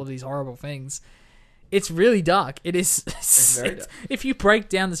circuses and all of these horrible things. It's really dark. It is. It's very dark. If you break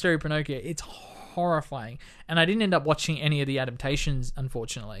down the story of Pinocchio, it's horrifying. And I didn't end up watching any of the adaptations,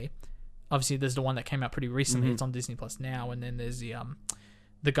 unfortunately. Obviously, there's the one that came out pretty recently. It's on Disney Plus now, and then there's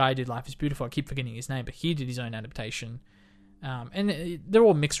the guy who did Life is Beautiful. I keep forgetting his name, but he did his own adaptation. And they're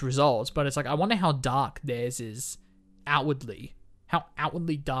all mixed results, but it's like, I wonder how dark theirs is outwardly. How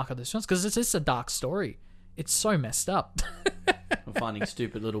outwardly dark are those films? Because it's just a dark story. It's so messed up. We're finding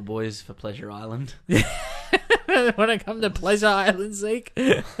stupid little boys for Pleasure Island. When I come to Pleasure Island, Zeke.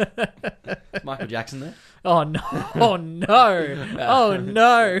 Michael Jackson there? Oh no! Oh no! Oh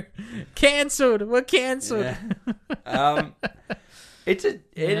no! Cancelled. We're cancelled. Yeah. It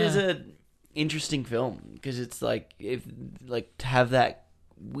is a interesting film because it's like to have that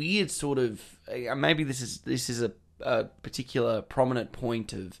weird sort of maybe this is a particular prominent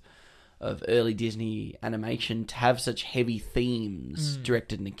point of early Disney animation to have such heavy themes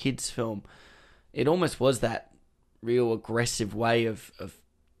directed in a kids film. It almost was that real aggressive way of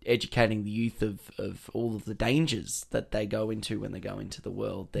educating the youth of all of the dangers that they go into when they go into the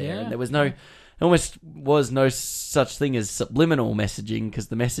world there. And there was almost was no such thing as subliminal messaging because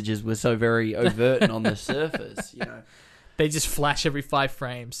the messages were so very overt and on the surface, They just flash every 5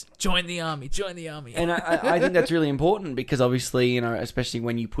 frames. Join the army, join the army. And I think that's really important because obviously, especially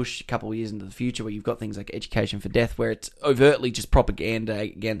when you push a couple of years into the future where you've got things like Education for Death where it's overtly just propaganda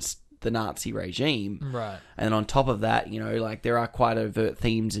against the Nazi regime. Right. And on top of that, there are quite overt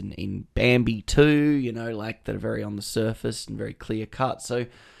themes in Bambi too, that are very on the surface and very clear cut. So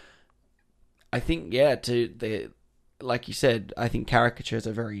I think, like you said, I think caricatures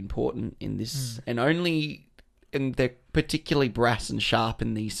are very important in this and they're particularly brass and sharp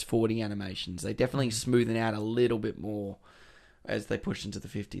in these 4D animations. They definitely smoothen out a little bit more as they push into the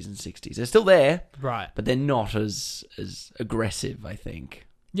 50s and 60s. They're still there, right? But they're not as aggressive, I think.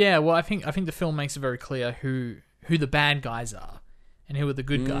 Yeah, well, I think the film makes it very clear who the bad guys are and who are the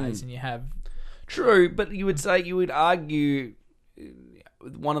good guys, and you have true, but you would argue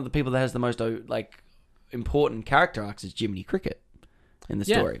one of the people that has the most important character arcs is Jiminy Cricket in the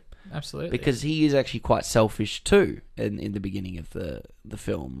story. Absolutely. Because he is actually quite selfish too in the beginning of the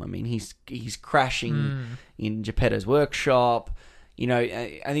film. I mean, he's crashing in Geppetto's workshop.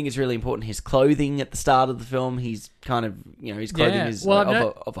 I think it's really important his clothing at the start of the film. He's kind of, his clothing is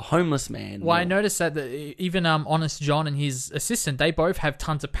of a homeless man. Well, I noticed that even Honest John and his assistant, they both have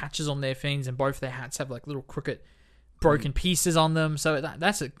tons of patches on their things, and both their hats have like little crooked broken pieces on them. So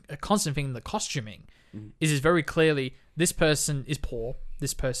that's a constant thing in the costuming. Is very clearly this person is poor,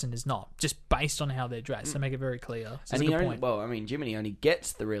 this person is not, just based on how they're dressed. They make it very clear. So and Jiminy only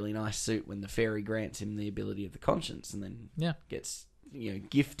gets the really nice suit when the fairy grants him the ability of the conscience, and then gets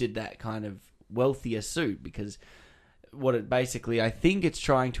gifted that kind of wealthier suit, because what it basically, I think it's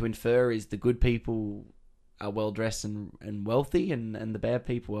trying to infer is the good people are well dressed and wealthy, and the bad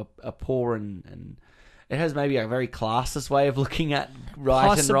people are poor and it has maybe a very classist way of looking at right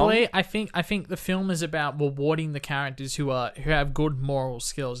Possibly, and wrong. I think the film is about rewarding the characters who have good moral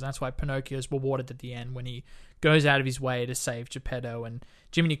skills. And that's why Pinocchio is rewarded at the end when he goes out of his way to save Geppetto, and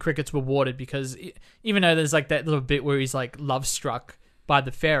Jiminy Cricket's rewarded because even though there's like that little bit where he's like love struck by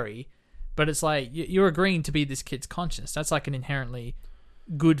the fairy, but it's like you're agreeing to be this kid's conscience. That's like an inherently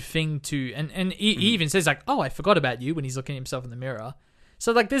good thing to, and he even says like, "Oh, I forgot about you" when he's looking at himself in the mirror.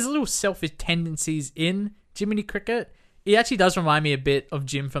 So like, there's little selfish tendencies in Jiminy Cricket. He actually does remind me a bit of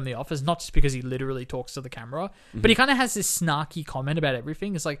Jim from The Office, not just because he literally talks to the camera, but he kind of has this snarky comment about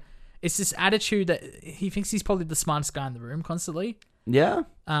everything. It's like, it's this attitude that he thinks he's probably the smartest guy in the room constantly. Yeah.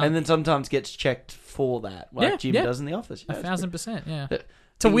 And then sometimes gets checked for that, like Jim does in The Office. Yeah, 1,000%, yeah.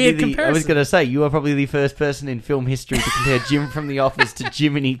 It's a weird comparison. I was going to say, you are probably the first person in film history to compare Jim from The Office to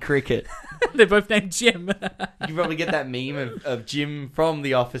Jiminy Cricket. They're both named Jim. You probably get that meme of Jim from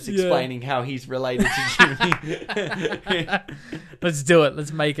The Office explaining how he's related to Jimmy. Let's do it.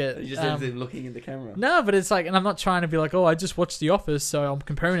 Let's make it. He just ends him looking in the camera. No, but it's like, and I'm not trying to be like, oh, I just watched The Office, so I'm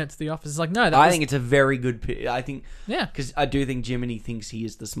comparing it to The Office. It's like, no. I think it's a very good... I think... Yeah. Because I do think Jiminy thinks he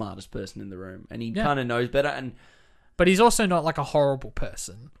is the smartest person in the room. And he kind of knows better. But he's also not like a horrible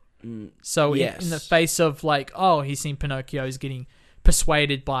person. So yes. in the face of like, oh, he's seen Pinocchio, he's getting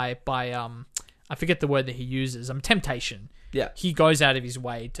persuaded by I forget the word that he uses, temptation. Yeah. He goes out of his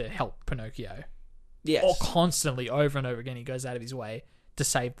way to help Pinocchio. Yes. Or constantly, over and over again, he goes out of his way to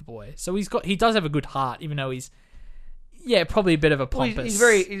save the boy. So he does have a good heart, even though he's probably a bit of a pompous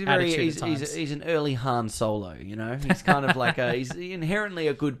he's an early Han Solo, you know? He's kind of like he's inherently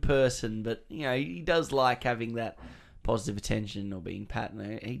a good person, but you know, he does like having that positive attention or being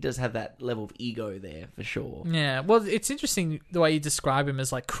patted. He does have that level of ego there for sure. Yeah, well, it's interesting the way you describe him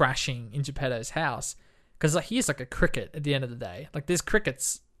as like crashing in Geppetto's house, because like he is like a cricket at the end of the day. Like there's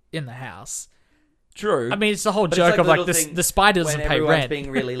crickets in the house. True. I mean, it's the whole joke of like the spider doesn't pay rent. When everyone's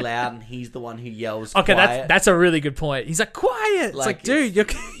being really loud and he's the one who yells okay, quiet. that's a really good point. He's like, quiet! It's like dude,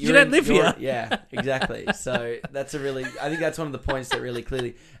 you don't live here. Yeah, exactly. So I think that's one of the points that really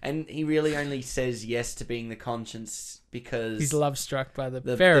clearly... And he really only says yes to being the conscience because... He's love struck by the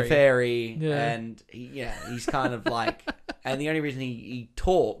fairy. The fairy, and he's kind of like... And the only reason he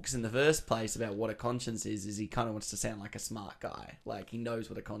talks in the first place about what a conscience is he kind of wants to sound like a smart guy. Like, he knows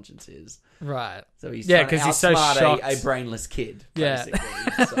what a conscience is. Right. So he's trying to he's so shocked. a brainless kid, basically.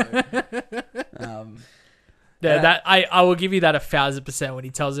 I will give you that 1,000% when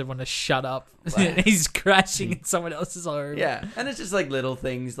he tells everyone to shut up. He's crashing in someone else's home. Yeah, and it's just like little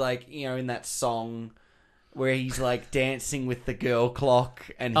things, like, you know, in that song where he's like dancing with the girl clock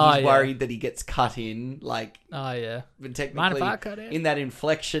and he's worried that he gets cut in, like, but technically mind if I cut in? In that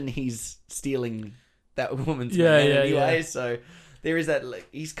inflection he's stealing that woman's man anyway. So there is that. Like,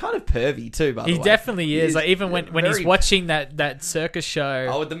 he's kind of pervy too, by the way. He definitely is. Like, even when he's watching that circus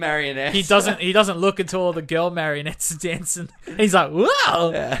show, with the marionettes, he doesn't look until all the girl marionettes are dancing. He's like,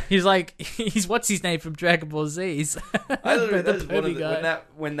 wow. Yeah. He's like, he's what's his name from Dragon Ball Z. I literally, that's one of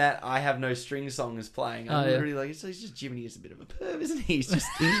when that I Have No String song is playing. I'm literally like, so he's just Jiminy is a bit of a perv, isn't he? He's just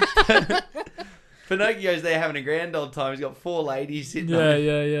Pinocchio's there having a grand old time. He's got 4 ladies sitting on him.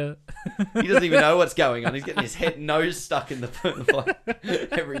 Yeah. He doesn't even know what's going on. He's getting his nose stuck in the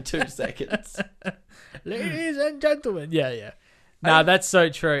every 2 seconds. Ladies and gentlemen. Yeah. No, that's so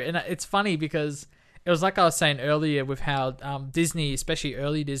true. And it's funny because it was like I was saying earlier with how Disney, especially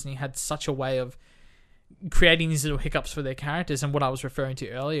early Disney, had such a way of creating these little hiccups for their characters. And what I was referring to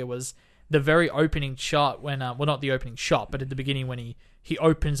earlier was the very opening shot when, well, not the opening shot, but at the beginning when he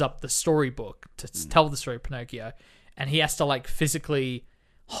opens up the storybook to tell the story of Pinocchio, and he has to like physically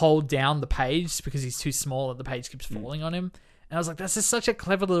hold down the page because he's too small and the page keeps falling on him. And I was like, that's just such a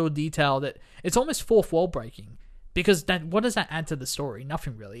clever little detail that it's almost fourth wall breaking, because what does that add to the story?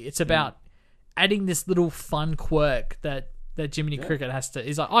 Nothing really. It's about adding this little fun quirk that Jiminy Cricket has to...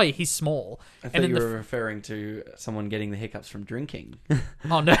 He's like, oh, he's small. I thought you were referring to someone getting the hiccups from drinking.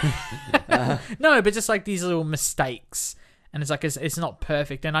 Oh, no. No, but just like these little mistakes. And it's like, it's not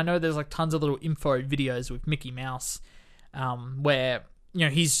perfect. And I know there's like tons of little info videos with Mickey Mouse where, you know,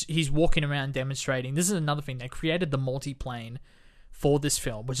 he's walking around demonstrating. This is another thing. They created the multiplane for this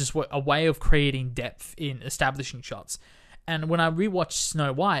film, which is a way of creating depth in establishing shots. And when I rewatched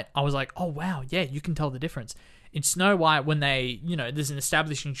Snow White, I was like, oh, wow, yeah, you can tell the difference. In Snow White, when they, you know, there's an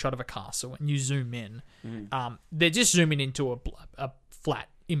establishing shot of a castle and you zoom in, they're just zooming into a flat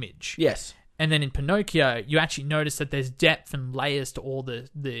image. Yes. And then in Pinocchio, you actually notice that there's depth and layers to all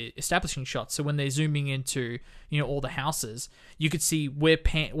the establishing shots. So when they're zooming into, you know, all the houses, you could see we're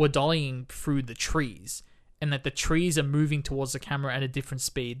dollying through the trees, and that the trees are moving towards the camera at a different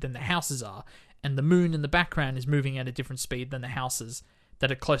speed than the houses are. and the moon in the background is moving at a different speed than the houses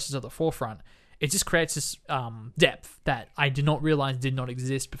that are closest to the forefront. It just creates this depth that I did not realize did not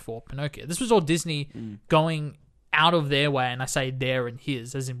exist before Pinocchio. This was all Disney going out of their way, and I say their and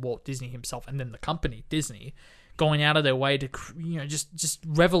his, as in Walt Disney himself, and then the company Disney, going out of their way to just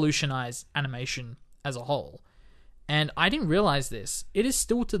revolutionize animation as a whole. And I didn't realize this. It is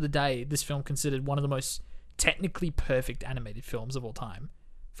still to the day this film considered one of the most technically perfect animated films of all time,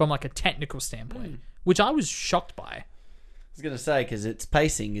 from like a technical standpoint, which I was shocked by. I was going to say, because its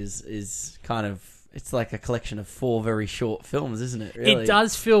pacing is kind of, it's like a collection of 4 very short films, isn't it? Really? It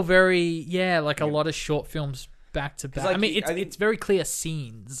does feel very, a lot of short films back to back. Like, I mean, it's very clear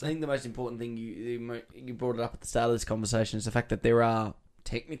scenes. I think the most important thing, you brought it up at the start of this conversation, is the fact that there are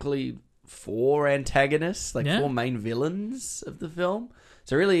technically 4 antagonists, 4 main villains of the film.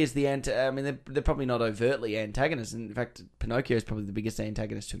 So really is I mean, they're probably not overtly antagonists. In fact, Pinocchio is probably the biggest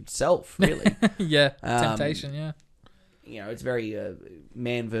antagonist to himself, really. Temptation, It's very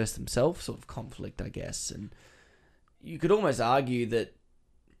man versus himself sort of conflict, I guess. And you could almost argue that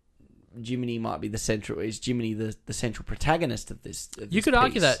Jiminy might be the central protagonist of this. You could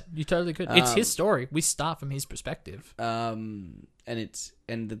argue that. You totally could. It's his story. We start from his perspective. And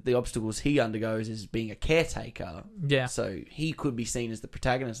the obstacles he undergoes is being a caretaker. Yeah. So he could be seen as the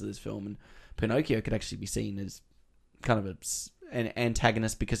protagonist of this film, and Pinocchio could actually be seen as kind of an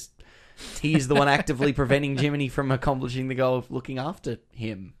antagonist because he is the one actively preventing Jiminy from accomplishing the goal of looking after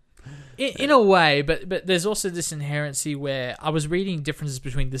him. In a way, but there's also this inherency where I was reading differences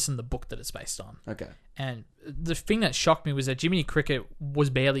between this and the book that it's based on. Okay. And the thing that shocked me was that Jiminy Cricket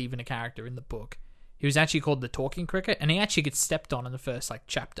was barely even a character in the book. He was actually called the Talking Cricket, and he actually gets stepped on in the first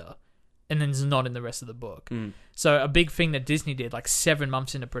chapter, and then is not in the rest of the book. So a big thing that Disney did, 7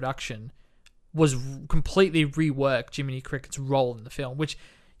 months into production, was completely rework Jiminy Cricket's role in the film, which,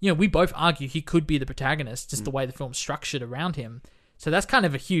 we both argue he could be the protagonist, just the way the film's structured around him. So that's kind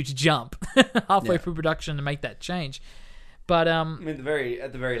of a huge jump halfway through production to make that change. But I mean,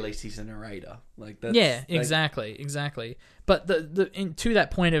 at the very least, he's a narrator. Exactly. But to that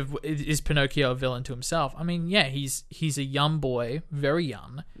point of, is Pinocchio a villain to himself? I mean, he's a young boy, very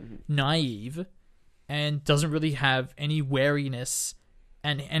young, naive, and doesn't really have any wariness,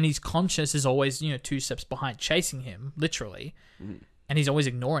 and his conscience is always 2 steps behind, chasing him literally, and he's always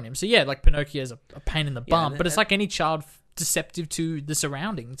ignoring him. So Pinocchio is a pain in the bum, but it's like any child. Deceptive to the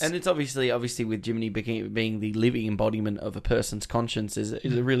surroundings, and it's obviously with Jiminy being the living embodiment of a person's conscience is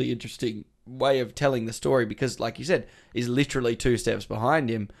a really interesting way of telling the story, because, like you said, he's literally 2 steps behind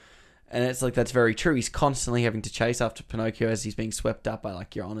him, and it's that's very true. He's constantly having to chase after Pinocchio as he's being swept up by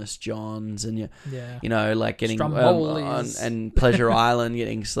your Honest Johns and getting and Pleasure Island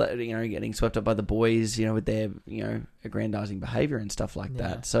getting swept up by the boys, with their aggrandizing behavior and stuff like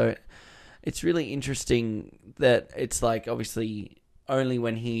that. So. It's really interesting that it's obviously only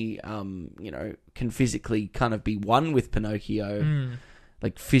when he, can physically kind of be one with Pinocchio,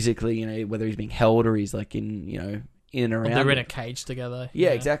 physically, whether he's being held or he's in and around. Or they're in a cage together. Yeah,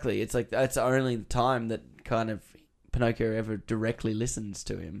 exactly. It's that's only the time that kind of Pinocchio ever directly listens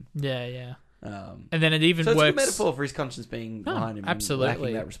to him. Yeah. And then it even works. So it's a metaphor for his conscience being behind him, absolutely, and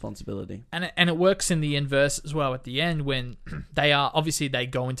lacking that responsibility. And it works in the inverse as well at the end when they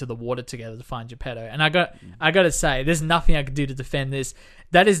go into the water together to find Geppetto. And I got to say, there's nothing I could do to defend this.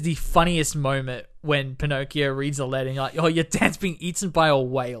 That is the funniest moment when Pinocchio reads a letter and you're like, "Oh, your dad's being eaten by a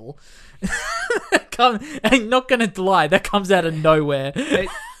whale." I'm not gonna lie, that comes out of nowhere.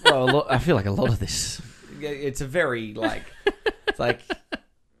 I feel like a lot of this, it's a very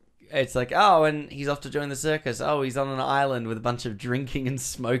It's oh, and he's off to join the circus. Oh, he's on an island with a bunch of drinking and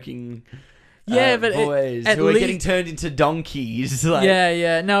smoking boys who are getting turned into donkeys.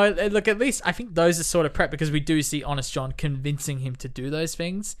 No, look, at least I think those are sort of prep, because we do see Honest John convincing him to do those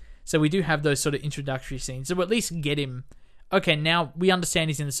things. So we do have those sort of introductory scenes. So at least get him, okay, now we understand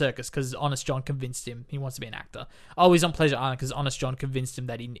he's in the circus because Honest John convinced him he wants to be an actor. Oh, he's on Pleasure Island because Honest John convinced him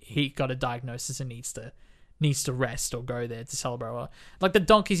that he got a diagnosis and needs to rest or go there to celebrate. The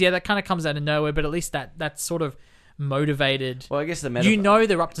donkeys, that kind of comes out of nowhere, but at least that's sort of motivated. Well, I guess the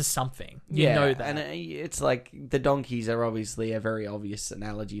they're up to something. You know that. And it's the donkeys are obviously a very obvious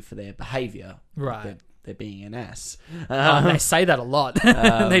analogy for their behaviour. Right. They're being an ass. They say that a lot.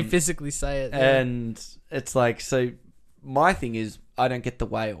 They physically say it. Yeah. And it's so my thing is, I don't get the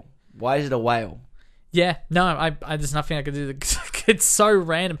whale. Why is it a whale? Yeah, no, I there's nothing I can do. It's so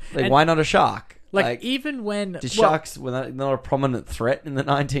random. Why not a shark? Even when sharks were not a prominent threat in the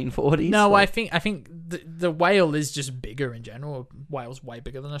 1940s. No, I think the whale is just bigger in general. A whale's way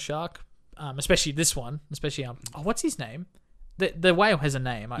bigger than a shark, especially this one. Especially what's his name? The whale has a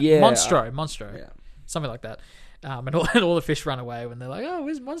name. Yeah, Monstro. Yeah. Something like that. And all the fish run away when they're like, oh,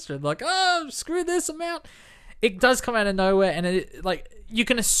 where's Monstro? They're like, oh, screw this amount. It does come out of nowhere, and you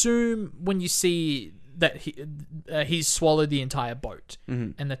can assume when you see that he's swallowed the entire boat,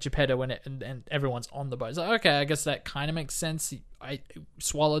 and that Geppetto and everyone's on the boat. It's like, okay, I guess that kind of makes sense. I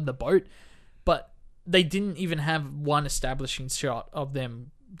swallowed the boat, but they didn't even have one establishing shot of them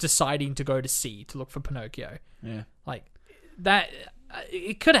deciding to go to sea to look for Pinocchio. Yeah. Like that,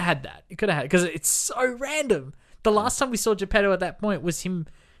 it could have had that. It could have had, because it's so random. The last time we saw Geppetto at that point was him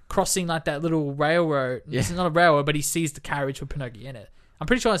crossing like that little railroad. Yeah. It's not a railroad, but he sees the carriage with Pinocchio in it. I'm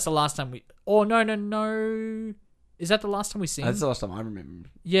pretty sure that's the last time we... Oh, no. Is that the last time we see him? That's the last time I remember.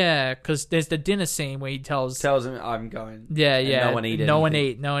 Yeah, because there's the dinner scene where he tells him I'm going. Yeah. No one eat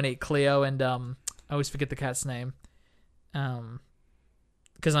anything. No one eat Cleo, and I always forget the cat's name.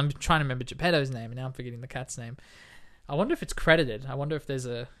 Because I'm trying to remember Geppetto's name, and now I'm forgetting the cat's name. I wonder if it's credited. I wonder if there's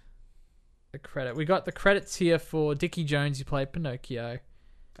a credit. We got the credits here for Dickie Jones, who played Pinocchio.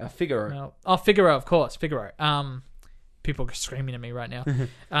 Figaro. No. Oh, Figaro, of course. Figaro. People are screaming at me right now.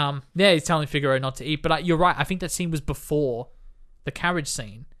 Yeah, he's telling Figaro not to eat. But you're right. I think that scene was before the carriage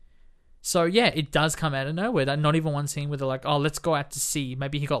scene. So, yeah, it does come out of nowhere. Not even one scene where they're like, oh, let's go out to sea.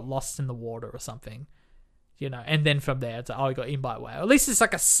 Maybe he got lost in the water or something. You know, and then from there, it's like, oh, he got eaten by a whale. At least it's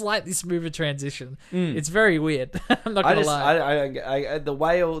like a slightly smoother transition. It's very weird. I'm not going to lie. The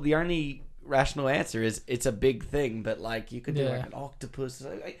whale, the only rational answer is it's a big thing, but like you could do like an octopus.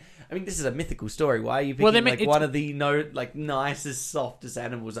 I mean, this is a mythical story. Why are you picking one of the nicest, softest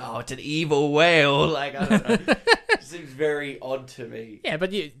animals? Oh, it's an evil whale. Like, I don't know. It seems very odd to me. Yeah,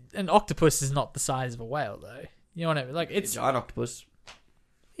 but an octopus is not the size of a whale, though. You know what I mean? Like, it's a giant octopus.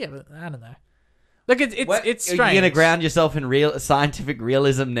 Yeah, but I don't know. Look, it's strange. Are you going to ground yourself in scientific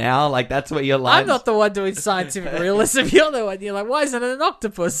realism now? Like, that's what you're like. I'm not the one doing scientific realism. You're the one. You're like, why isn't it an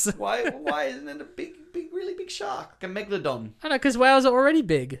octopus? Why isn't it a really big shark? Like a megalodon? I know, because whales are already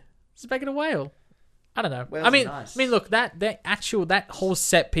big. It's making a whale. I don't know. Whales I mean, are nice. look, that whole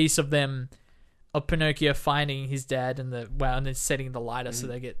set piece of Pinocchio finding his dad and the whale, and then setting the lighter so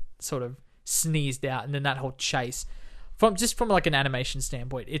they get sort of sneezed out, and then that whole chase. From like an animation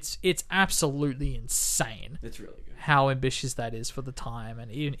standpoint, it's absolutely insane. It's really good. How ambitious that is for the time,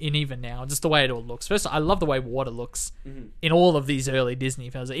 and even now, just the way it all looks. First, I love the way water looks in all of these early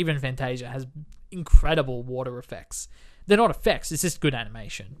Disney films. Even Fantasia has incredible water effects. They're not effects; it's just good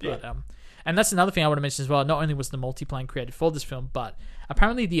animation. Yeah. But and that's another thing I want to mention as well. Not only was the multiplane created for this film, but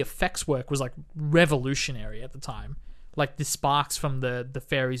apparently the effects work was like revolutionary at the time. Like the sparks from the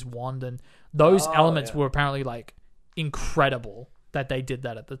fairy's wand and those elements were apparently like incredible that they did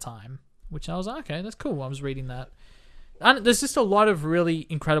that at the time, which I was like, okay, that's cool. I was reading that, and there's just a lot of really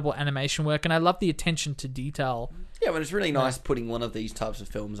incredible animation work, and I love the attention to detail. Yeah, but it's really nice putting one of these types of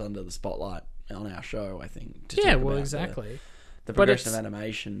films under the spotlight on our show, I think. Exactly. The progression of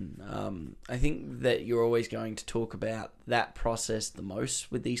animation. I think that you're always going to talk about that process the most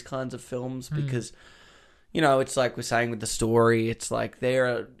with these kinds of films because you know, it's like we're saying with the story, it's like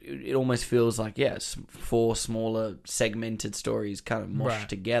it almost feels like, it's 4 smaller segmented stories kind of mushed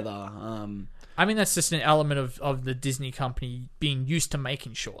together. I mean, that's just an element of the Disney company being used to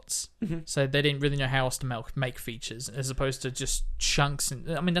making shorts. So they didn't really know how else to make features as opposed to just chunks.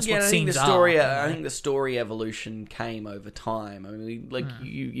 And I mean, that's what scenes are. I think the story evolution came over time. I mean,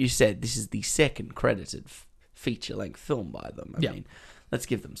 you said, this is the second credited feature-length film by them. I mean, let's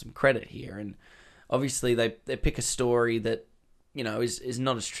give them some credit here. And obviously, they pick a story that, you know, is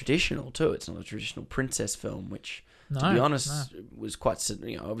not as traditional, too. It's not a traditional princess film, which, to be honest, was quite,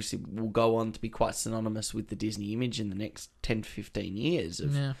 you know, obviously will go on to be quite synonymous with the Disney image in the next 10 to 15 years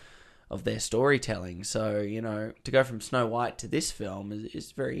of their storytelling. So, you know, to go from Snow White to this film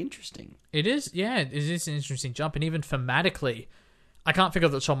is very interesting. It is, it is an interesting jump. And even thematically, I can't figure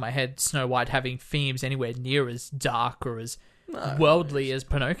off the top of my head Snow White having themes anywhere near as dark or as worldly as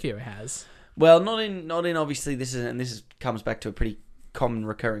Pinocchio has. Well, not in obviously this comes back to a pretty common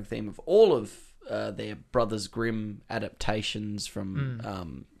recurring theme of all of their Brothers Grimm adaptations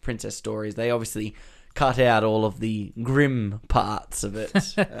from princess stories. They obviously cut out all of the grim parts of it.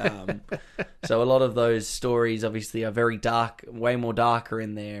 So a lot of those stories obviously are very dark, way more darker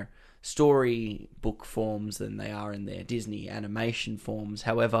in their storybook forms than they are in their Disney animation forms.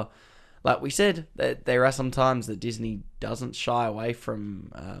 However, like we said, that there are some times that Disney doesn't shy away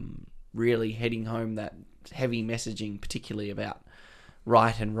from really heading home that heavy messaging, particularly about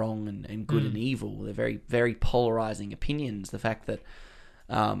right and wrong and good and evil. They're very, very polarizing opinions. The fact that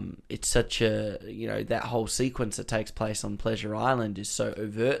it's such a, you know, that whole sequence that takes place on Pleasure Island is so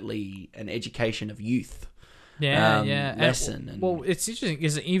overtly an education of youth. lesson. And, well, it's interesting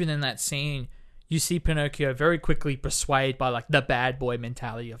because even in that scene, you see Pinocchio very quickly persuade by like the bad boy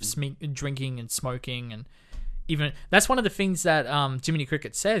mentality of drinking and smoking, and even that's one of the things that Jiminy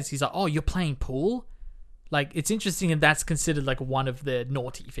Cricket says. He's like, "Oh, you're playing pool." Like, it's interesting, and that's considered like one of the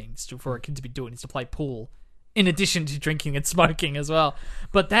naughty things for a kid to be doing is to play pool, in addition to drinking and smoking as well.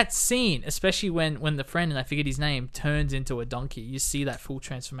 But that scene, especially when the friend, and I forget his name, turns into a donkey, you see that full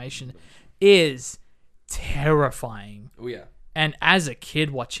transformation, is terrifying. oh yeah, And as a kid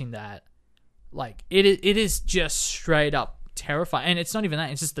watching that, like it is just straight up terrifying. And it's not even that;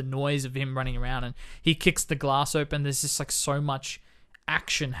 it's just the noise of him running around, and he kicks the glass open. There's just like so much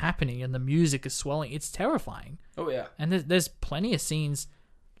action happening, and the music is swelling. It's terrifying. oh yeah. And there's plenty of scenes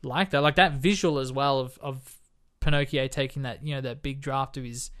like that, like that visual as well of Pinocchio taking that, you know, that big draft of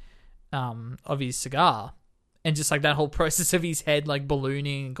his cigar, and just like that whole process of his head like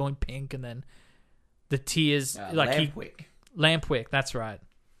ballooning and going pink, and then the tears, like Lampwick, that's right,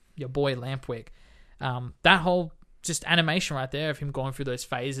 your boy Lampwick. That whole just animation right there of him going through those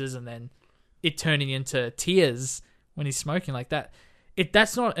phases and then it turning into tears when he's smoking like that.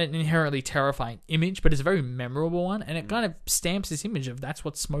 That's not an inherently terrifying image, but it's a very memorable one, and it kind of stamps this image of that's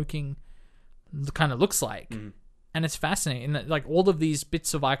what smoking kind of looks like. And it's fascinating. And like all of these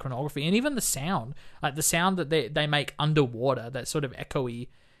bits of iconography, and even the sound, like the sound that they make underwater, that sort of echoey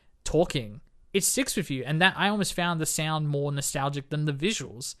talking, it sticks with you. And that I almost found the sound more nostalgic than the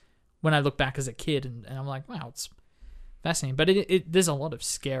visuals when I look back as a kid, and I'm like, wow, it's fascinating. But there's a lot of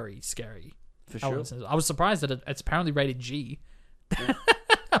scary for sure. elements. I was surprised that it's apparently rated G. Yeah.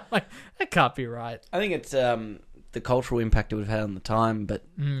 Like, that can't be right. I think it's the cultural impact it would have had on the time, but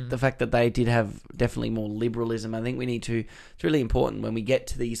the fact that they did have definitely more liberalism. I think we need to. It's really important when we get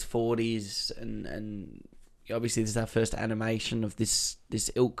to these 40s, and obviously this is our first animation of this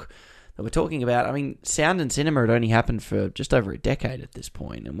ilk that we're talking about. I mean, sound and cinema had only happened for just over a decade at this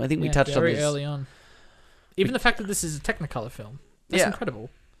point, and I think we touched on this very early on. Even the fact that this is a Technicolor film, that's incredible.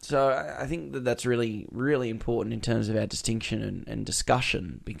 So I think that's really, really important in terms of our distinction and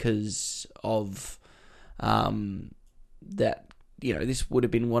discussion, because of that, you know, this would have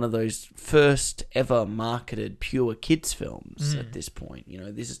been one of those first ever marketed pure kids films at this point. You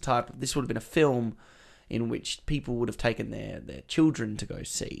know, this would have been a film in which people would have taken their children to go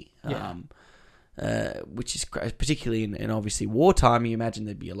see. Which is particularly in obviously wartime. You imagine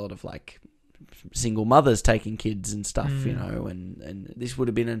there'd be a lot of like single mothers taking kids and stuff, you know, and this would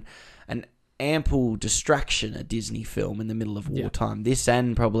have been an ample distraction, a Disney film in the middle of wartime. This,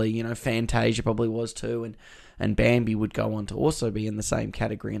 and probably, you know, Fantasia probably was too, and Bambi would go on to also be in the same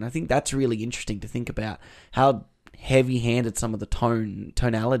category. And I think that's really interesting to think about how heavy-handed some of the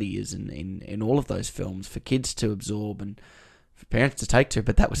tonality is in all of those films for kids to absorb and for parents to take to,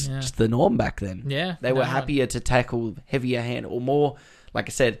 but that was just the norm back then. Yeah. They were happier to tackle heavier hand, or more, like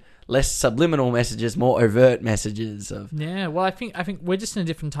I said, less subliminal messages, more overt messages of... Yeah, well, I think we're just in a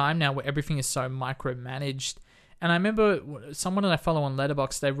different time now where everything is so micromanaged. And I remember someone that I follow on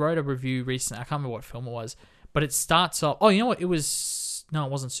Letterboxd, they wrote a review recently. I can't remember what film it was, but it starts off... Oh, you know what? It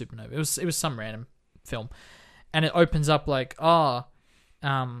wasn't Supernova. It was some random film. And it opens up like,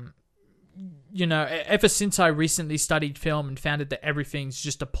 you know, ever since I recently studied film and found out that everything's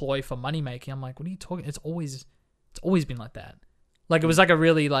just a ploy for money making, I'm like, what are you talking? It's always been like that. Like, it was like a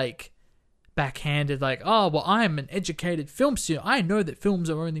really like backhanded, like, oh, well, I'm an educated film student. I know that films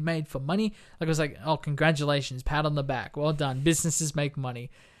are only made for money. Like, it was like, oh, congratulations, pat on the back, well done. Businesses make money.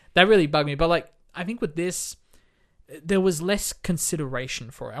 That really bugged me. But like, I think with this, there was less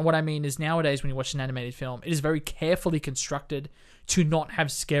consideration for it. And what I mean is, nowadays when you watch an animated film, it is very carefully constructed to not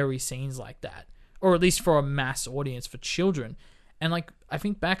have scary scenes like that, or at least for a mass audience, for children. And like, I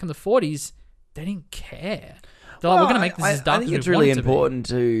think back in the 40s, they didn't care. They're like, we're going to make this as dark as we want it to be. I think it's really important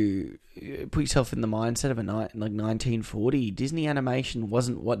to put yourself in the mindset of like 1940. Disney animation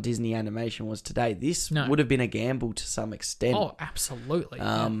wasn't what Disney animation was today. This would have been a gamble to some extent. Oh, absolutely.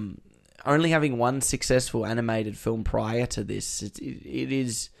 Only having one successful animated film prior to this, it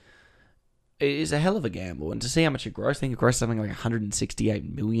is a hell of a gamble. And to see how much it grossed, I think it grossed something like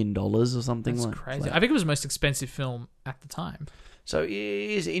 $168 million or something. That's crazy. I think it was the most expensive film at the time. So it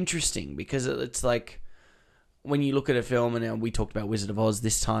is interesting because it's like, when you look at a film, and we talked about Wizard of Oz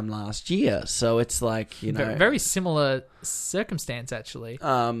this time last year, so it's like, you know... Very similar circumstance, actually.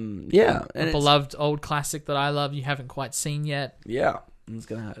 Yeah. A beloved old classic that I love, you haven't quite seen yet. Yeah.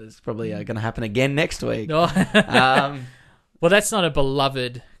 It's probably going to happen again next week. Well, that's not a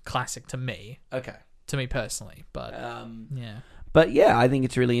beloved classic to me. Okay. To me personally, but yeah. But yeah, I think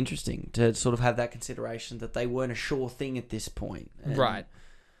it's really interesting to sort of have that consideration that they weren't a sure thing at this point. And, right.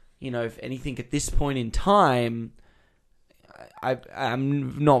 if anything at this point in time,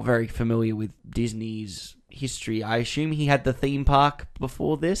 I'm not very familiar with Disney's history. I assume he had the theme park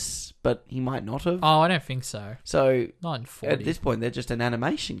before this, but he might not have. Oh, I don't think so. So Not in 40. at this point, they're just an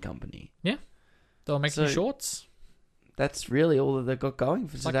animation company. Yeah. They were making So- shorts. That's really all that they've got going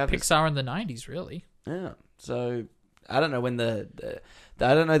for It's like Zadavis. Pixar in the 90s, really. Yeah. So I don't know when I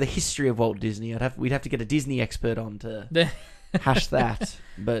don't know the history of Walt Disney. We'd have to get a Disney expert on to hash that.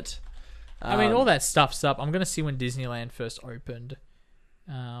 But I mean, all that stuff's up. I'm going to see when Disneyland first opened.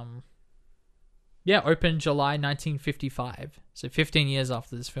 Opened July 1955. So 15 years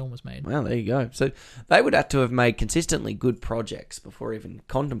after this film was made. Well, there you go. So they would have to have made consistently good projects before even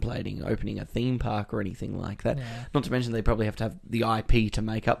contemplating opening a theme park or anything like that. Yeah. Not to mention they probably have to have the IP to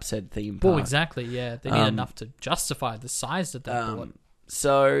make up said theme park. Well, exactly, yeah. They need enough to justify the size that they bought.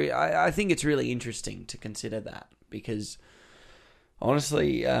 So I think it's really interesting to consider that because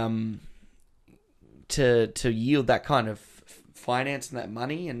honestly, to yield that kind of finance and that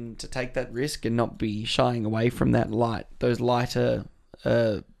money and to take that risk and not be shying away from those lighter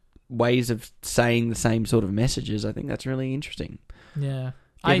ways of saying the same sort of messages, I think that's really interesting. Yeah.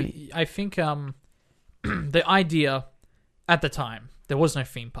 I think the idea at the time, there was no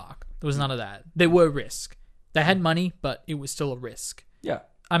theme park. There was none of that. There were risks. They had money, but it was still a risk. Yeah.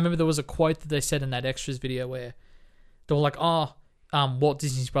 I remember there was a quote that they said in that extras video where they were like, Walt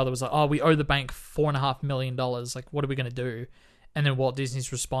Disney's brother was like, we owe the bank $4.5 million. Like, what are we going to do? And then Walt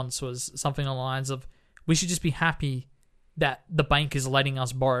Disney's response was something along the lines of, we should just be happy that the bank is letting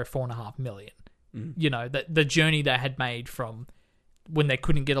us borrow $4.5 million. The journey they had made from when they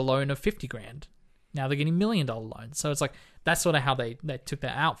couldn't get a loan of $50,000. Now they're getting $1 million loans. So it's like, that's sort of how they took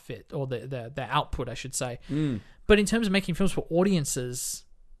their outfit or their output, I should say. But in terms of making films for audiences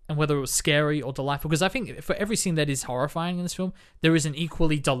and whether it was scary or delightful, because I think for every scene that is horrifying in this film, there is an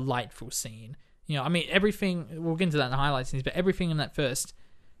equally delightful scene. I mean, everything, we'll get into that in the highlight scenes, but everything in that first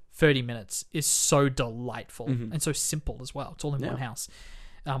 30 minutes is so delightful and so simple as well. It's all in one house,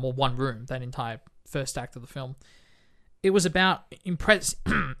 or one room, that entire first act of the film. It was about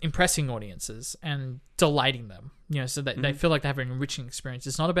impressing audiences and delighting them, so that they feel like they have an enriching experience.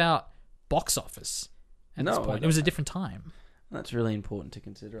 It's not about box office at this point. It was a different time. That's really important to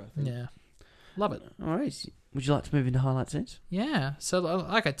consider, I think. Yeah. Love it. All right. Would you like to move into highlight scenes? Yeah. So,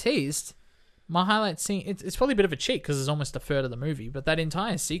 like I teased, my highlight scene, it's probably a bit of a cheat because it's almost a third of the movie, but that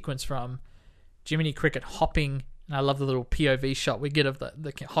entire sequence from Jiminy Cricket hopping, and I love the little POV shot we get of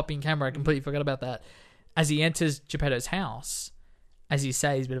the hopping camera, I completely forgot about that, as he enters Geppetto's house, as you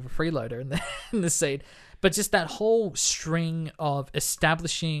say, he's a bit of a freeloader in the scene, but just that whole string of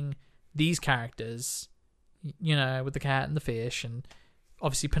establishing these characters, with the cat and the fish, and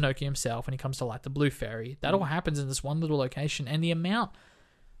obviously Pinocchio himself when he comes to like the Blue Fairy, that all happens in this one little location, and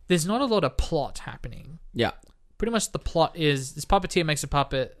there's not a lot of plot happening. Yeah. Pretty much the plot is this puppeteer makes a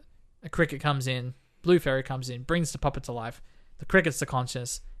puppet, a cricket comes in, Blue Fairy comes in, brings the puppet to life, the cricket's the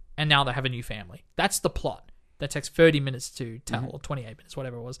conscious, and now they have a new family. That's the plot. That takes 30 minutes to tell, or 28 minutes,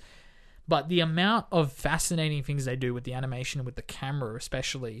 whatever it was. But the amount of fascinating things they do with the animation and with the camera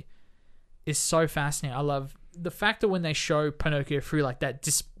especially is so fascinating. I love the fact that when they show Pinocchio through like that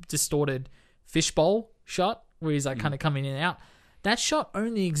distorted fishbowl shot where he's like kind of coming in and out, that shot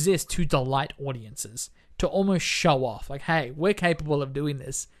only exists to delight audiences, to almost show off. Like, hey, we're capable of doing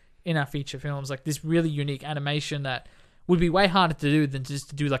this in our feature films. Like this really unique animation that would be way harder to do than just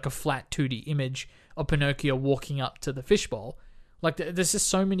to do like a flat 2D image of Pinocchio walking up to the fishbowl. Like there's just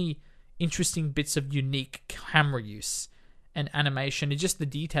so many interesting bits of unique camera use and animation. And just the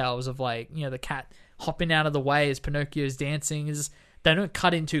details of like, the cat hopping out of the way as Pinocchio's dancing. They don't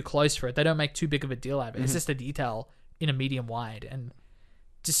cut in too close for it. They don't make too big of a deal out of it. It's just a detail in a medium wide, and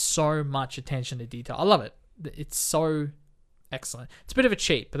just so much attention to detail. I love it. It's so excellent. It's a bit of a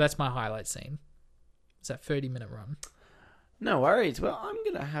cheat, but that's my highlight scene. It's that 30-minute run. No worries. Well, I'm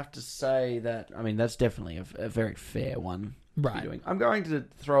going to have to say that, that's definitely a very fair one. Right. Doing. I'm going to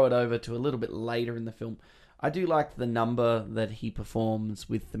throw it over to a little bit later in the film. I do like the number that he performs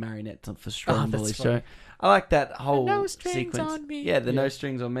with the marionette for Stromboli show. I like that whole no strings sequence. on me. Yeah, no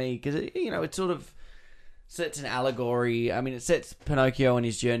strings on me, because it sort of sets an allegory. It sets Pinocchio on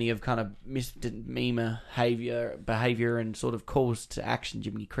his journey of kind of misdemeanor behavior and sort of calls to action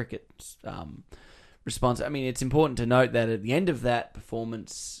Jiminy Cricket's response. It's important to note that at the end of that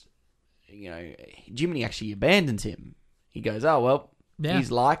performance, Jiminy actually abandons him. He goes, oh, well,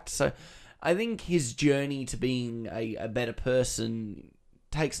 he's liked. So I think his journey to being a better person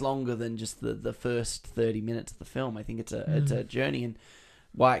takes longer than just the first 30 minutes of the film. I think it's a journey, and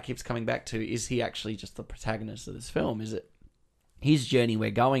why it keeps coming back to, is he actually just the protagonist of this film? Is it his journey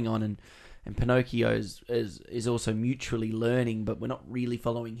we're going on, and Pinocchio is also mutually learning, but we're not really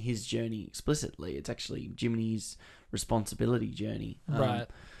following his journey explicitly. It's actually Jiminy's responsibility journey. Right.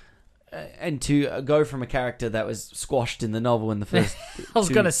 And to go from a character that was squashed in the novel in the first... I was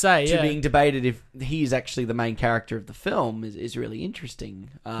going to say, to being debated if he is actually the main character of the film is really interesting.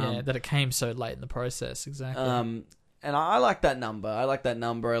 That it came so late in the process, exactly. And I like that number. I like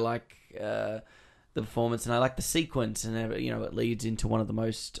the performance, and I like the sequence, and it leads into one of the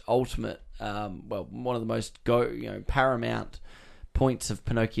most ultimate, one of the most paramount points of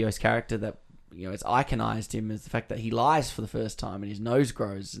Pinocchio's character that it's iconized him as the fact that he lies for the first time and his nose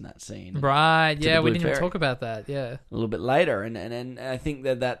grows in that scene. Right? Yeah, we didn't even talk about that. Yeah, a little bit later, and I think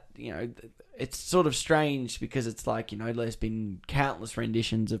that it's sort of strange because it's like there's been countless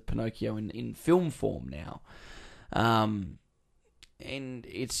renditions of Pinocchio in film form now. And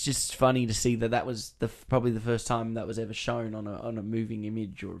it's just funny to see that was probably the first time that was ever shown on a moving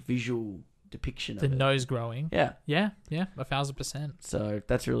image or visual depiction of the nose growing. Yeah. 1,000%. So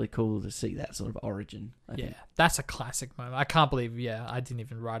that's really cool to see that sort of origin. I think. That's a classic moment. I can't believe. I didn't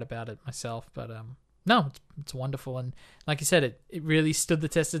even write about it myself, but no, it's wonderful, and like you said, it really stood the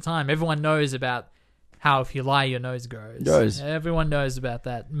test of time. Everyone knows about how if you lie, your nose grows. Everyone knows about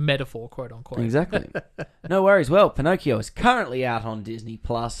that metaphor, quote unquote. Exactly. No worries. Well, Pinocchio is currently out on Disney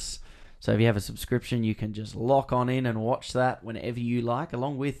Plus, so if you have a subscription, you can just lock on in and watch that whenever you like,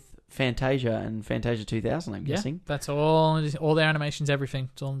 along with Fantasia and Fantasia 2000, I'm guessing. That's all their animations, everything.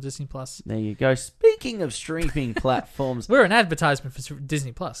 It's all on Disney Plus. There you go. Speaking of streaming platforms... We're an advertisement for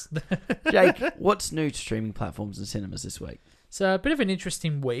Disney Plus. Jake, what's new to streaming platforms and cinemas this week? So, a bit of an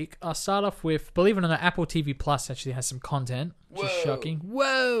interesting week. I'll start off with, believe it or not, Apple TV Plus actually has some content, which is shocking.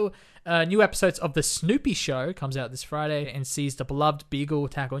 Whoa! New episodes of The Snoopy Show comes out this Friday and sees the beloved Beagle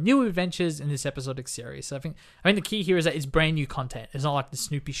tackle new adventures in this episodic series. So I think the key here is that it's brand new content. It's not like The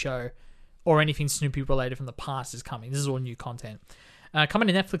Snoopy Show or anything Snoopy related from the past is coming. This is all new content. Coming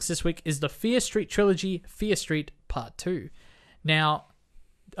to Netflix this week is the Fear Street trilogy, Fear Street Part 2. Now,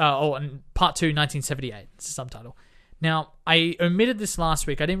 and Part 2, 1978. It's the subtitle. Now, I omitted this last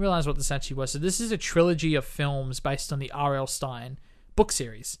week. I didn't realize what this actually was. So this is a trilogy of films based on the R.L. Stine book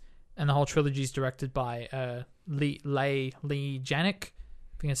series. And the whole trilogy is directed by Lee Janik.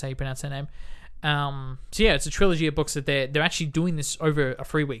 I think that's how you pronounce her name. So yeah, it's a trilogy of books that they're actually doing this over a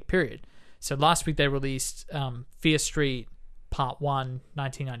 3-week period. So last week they released Fear Street Part 1,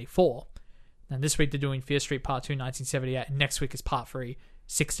 1994. And this week they're doing Fear Street Part 2, 1978. And next week is Part 3,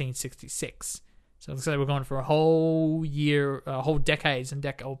 1666. So it looks like we're going for a whole year, whole decades and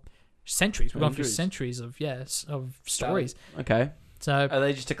centuries. We're going through centuries of stories. Okay. So are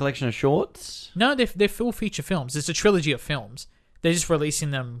they just a collection of shorts? No, they're full feature films. It's a trilogy of films. They're just releasing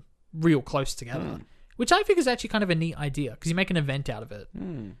them real close together, which I think is actually kind of a neat idea because you make an event out of it.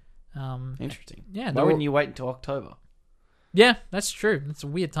 Interesting. Yeah. Why wouldn't you wait until October? Yeah, that's true. That's a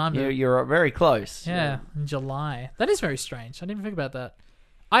weird time. You're very close. Yeah, in July. That is very strange. I didn't even think about that.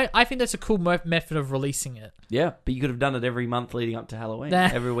 I think that's a cool method of releasing it. Yeah, but you could have done it every month leading up to Halloween.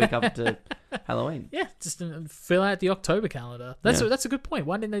 Every week up to Halloween. Yeah, just fill out the October calendar. That's a good point.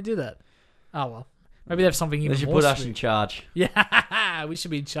 Why didn't they do that? Oh, well. Maybe they have something even more. They should put us in charge. Yeah, we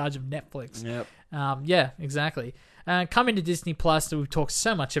should be in charge of Netflix. Yep. Yeah, exactly. Coming to Disney Plus that we've talked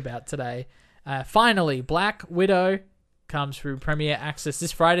so much about today. Finally, Black Widow comes through Premiere Access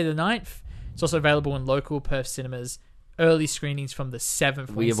this Friday the 9th. It's also available in local Perth cinemas. Early screenings from the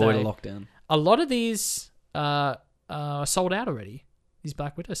 7th. We avoid a lockdown. A lot of these are sold out already. These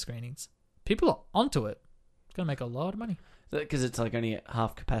Black Widow screenings. People are onto it. It's going to make a lot of money. Because it's like only at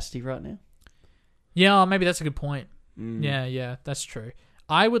half capacity right now? Yeah, maybe that's a good point. Yeah, that's true.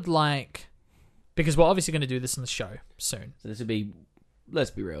 I would like... Because we're obviously going to do this in the show soon. So this would be...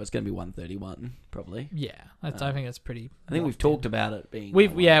 Let's be real. It's going to be 131, probably. Yeah, I think that's pretty... I think we've talked about it being...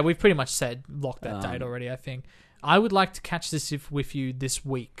 We've pretty much said lock that date already, I think. I would like to catch this with you this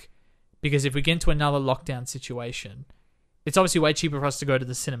week, because if we get into another lockdown situation, it's obviously way cheaper for us to go to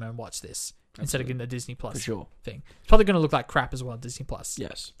the cinema and watch this instead of getting the Disney Plus thing. It's probably going to look like crap as well, Disney Plus.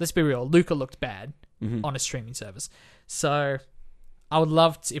 Yes. Let's be real. Luca looked bad on a streaming service. So I would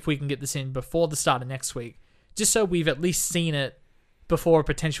love if we can get this in before the start of next week, just so we've at least seen it before a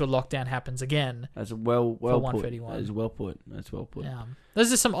potential lockdown happens again. That's well put. 131. That's well put.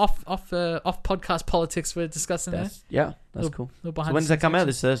 There's just some off podcast politics we're discussing there. Yeah, that's cool. So when does that come out?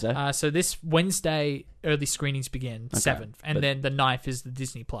 This Thursday? So this Wednesday, early screenings begin, 7th. And then the 9th is the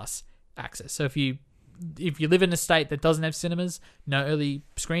Disney Plus access. So if you live in a state that doesn't have cinemas, no early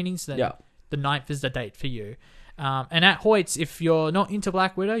screenings, then the 9th is the date for you. And at Hoyt's, if you're not into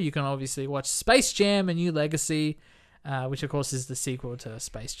Black Widow, you can obviously watch Space Jam: A New Legacy. which of course is the sequel to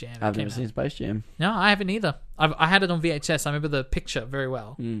Space Jam. I've never seen Space Jam. No, I haven't either. I had it on VHS. I remember the picture very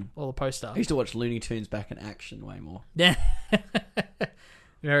well, or the poster. I used to watch Looney Tunes back in action way more. Yeah.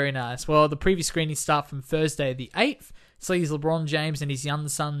 Very nice. Well, the preview screenings start from Thursday the 8th. Sees LeBron James and his young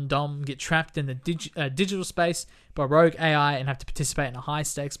son Dom get trapped in the digital space by rogue AI and have to participate in a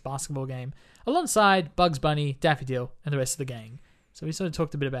high-stakes basketball game alongside Bugs Bunny, Daffy Duck, and the rest of the gang. So we sort of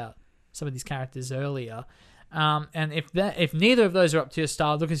talked a bit about some of these characters earlier. And if neither of those are up to your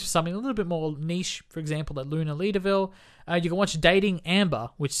style, looking for something a little bit more niche, for example, like Luna Leaderville, you can watch Dating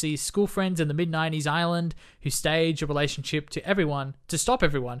Amber, which sees school friends in the mid-90s Ireland who stage a relationship to stop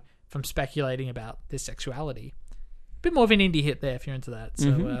everyone from speculating about their sexuality. A bit more of an indie hit there if you're into that.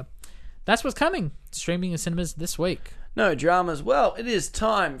 So that's what's coming, streaming in cinemas this week. No dramas. Well, it is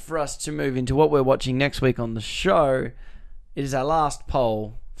time for us to move into what we're watching next week on the show. It is our last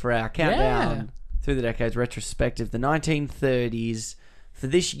poll for our countdown through the decades retrospective, the 1930s for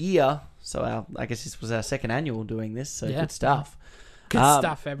this year. So I guess this was our second annual doing this, so good stuff. Good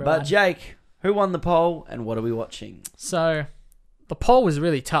stuff, everyone. But Jake, who won the poll and what are we watching? So the poll was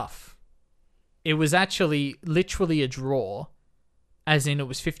really tough. It was actually literally a draw, as in it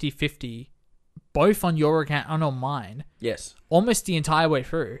was 50-50, both on your account and on mine. Yes. Almost the entire way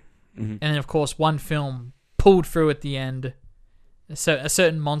through. Mm-hmm. And then, of course, one film pulled through at the end. So a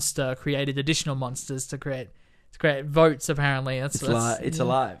certain monster created additional monsters to create votes, apparently. It's alive.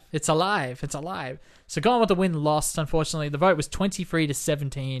 It's alive. So Gone with the Wind lost, unfortunately. The vote was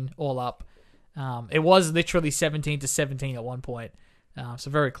 23-17 all up. It was literally 17-17 at one point. So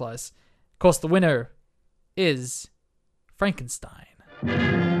very close. Of course, the winner is Frankenstein. It's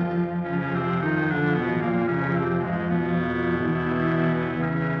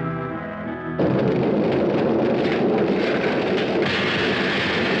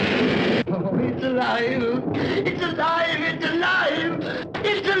alive! It's alive! It's alive!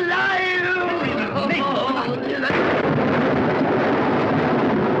 It's alive!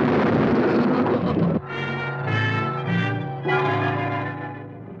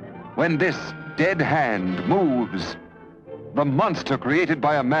 When this dead hand moves, the monster created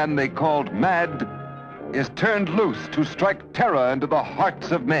by a man they called Mad is turned loose to strike terror into the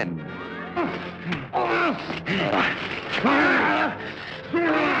hearts of men.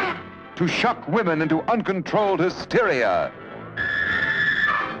 To shock women into uncontrolled hysteria.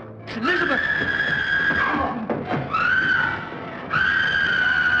 Elizabeth!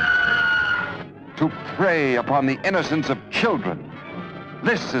 To prey upon the innocence of children.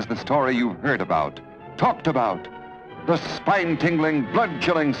 This is the story you've heard about, talked about. The spine-tingling,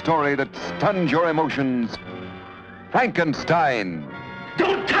 blood-chilling story that stuns your emotions. Frankenstein.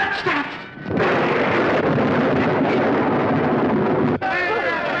 Don't touch that!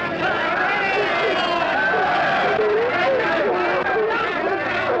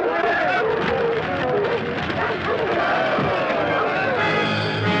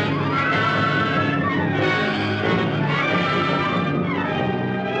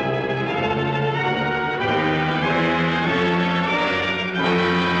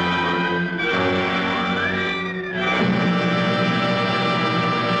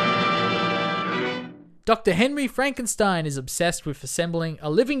 Dr. Henry Frankenstein is obsessed with assembling a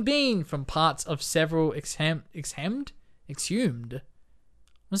living being from parts of several exhumed?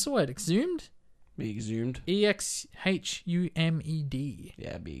 What's the word? Exhumed? Be exhumed. E-X-H-U-M-E-D.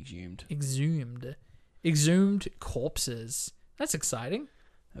 Yeah, be exhumed. Exhumed. Exhumed corpses. That's exciting.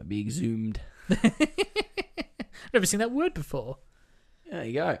 Be exhumed. Never seen that word before. There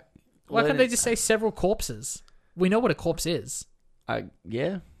you go. Why can't they just say several corpses? We know what a corpse is.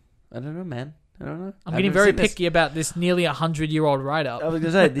 Yeah. I don't know, man. I don't know. I'm getting very picky about this nearly 100-year-old write-up. I was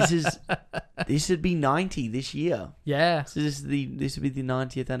going to say, this would be 90 this year. Yeah. So this would be the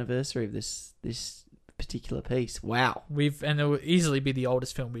 90th anniversary of this particular piece. Wow. And it would easily be the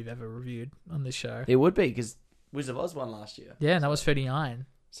oldest film we've ever reviewed on this show. It would be, because Wizard of Oz won last year. Yeah, and that was 39.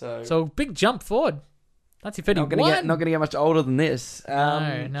 So big jump forward. 1931. Not going to get much older than this.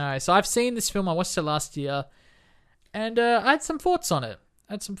 No. So I've seen this film. I watched it last year, and I had some thoughts on it.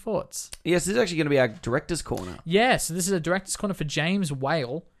 Yes, this is actually going to be our director's corner. Yeah, so this is a director's corner for James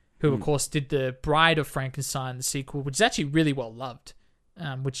Whale, who, of course, did The Bride of Frankenstein, the sequel, which is actually really well loved,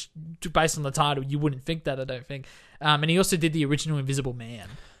 which, based on the title, you wouldn't think that, I don't think. And he also did the original Invisible Man.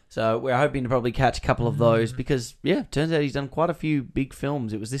 So we're hoping to probably catch a couple of those because, turns out he's done quite a few big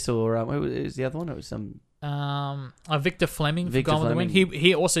films. It was this or who was the other one? It was some... Victor Fleming for Gone with the Wind.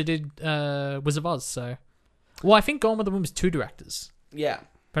 He also did Wizard of Oz, so... Well, I think Gone with the Wind was two directors. Yeah.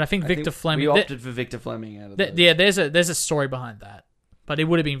 But I think Victor Fleming... We opted for Victor Fleming out of that. Yeah, there's a story behind that. But it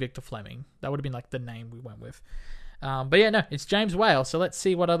would have been Victor Fleming. That would have been like the name we went with. But yeah, no, it's James Whale. So let's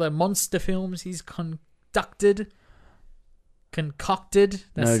see what other monster films he's concocted.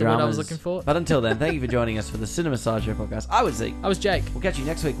 That's the word I was looking for. But until then, thank you for joining us for the Cinema Sideshow podcast. I was Zeke. I was Jake. We'll catch you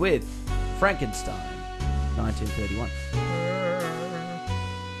next week with Frankenstein, 1931.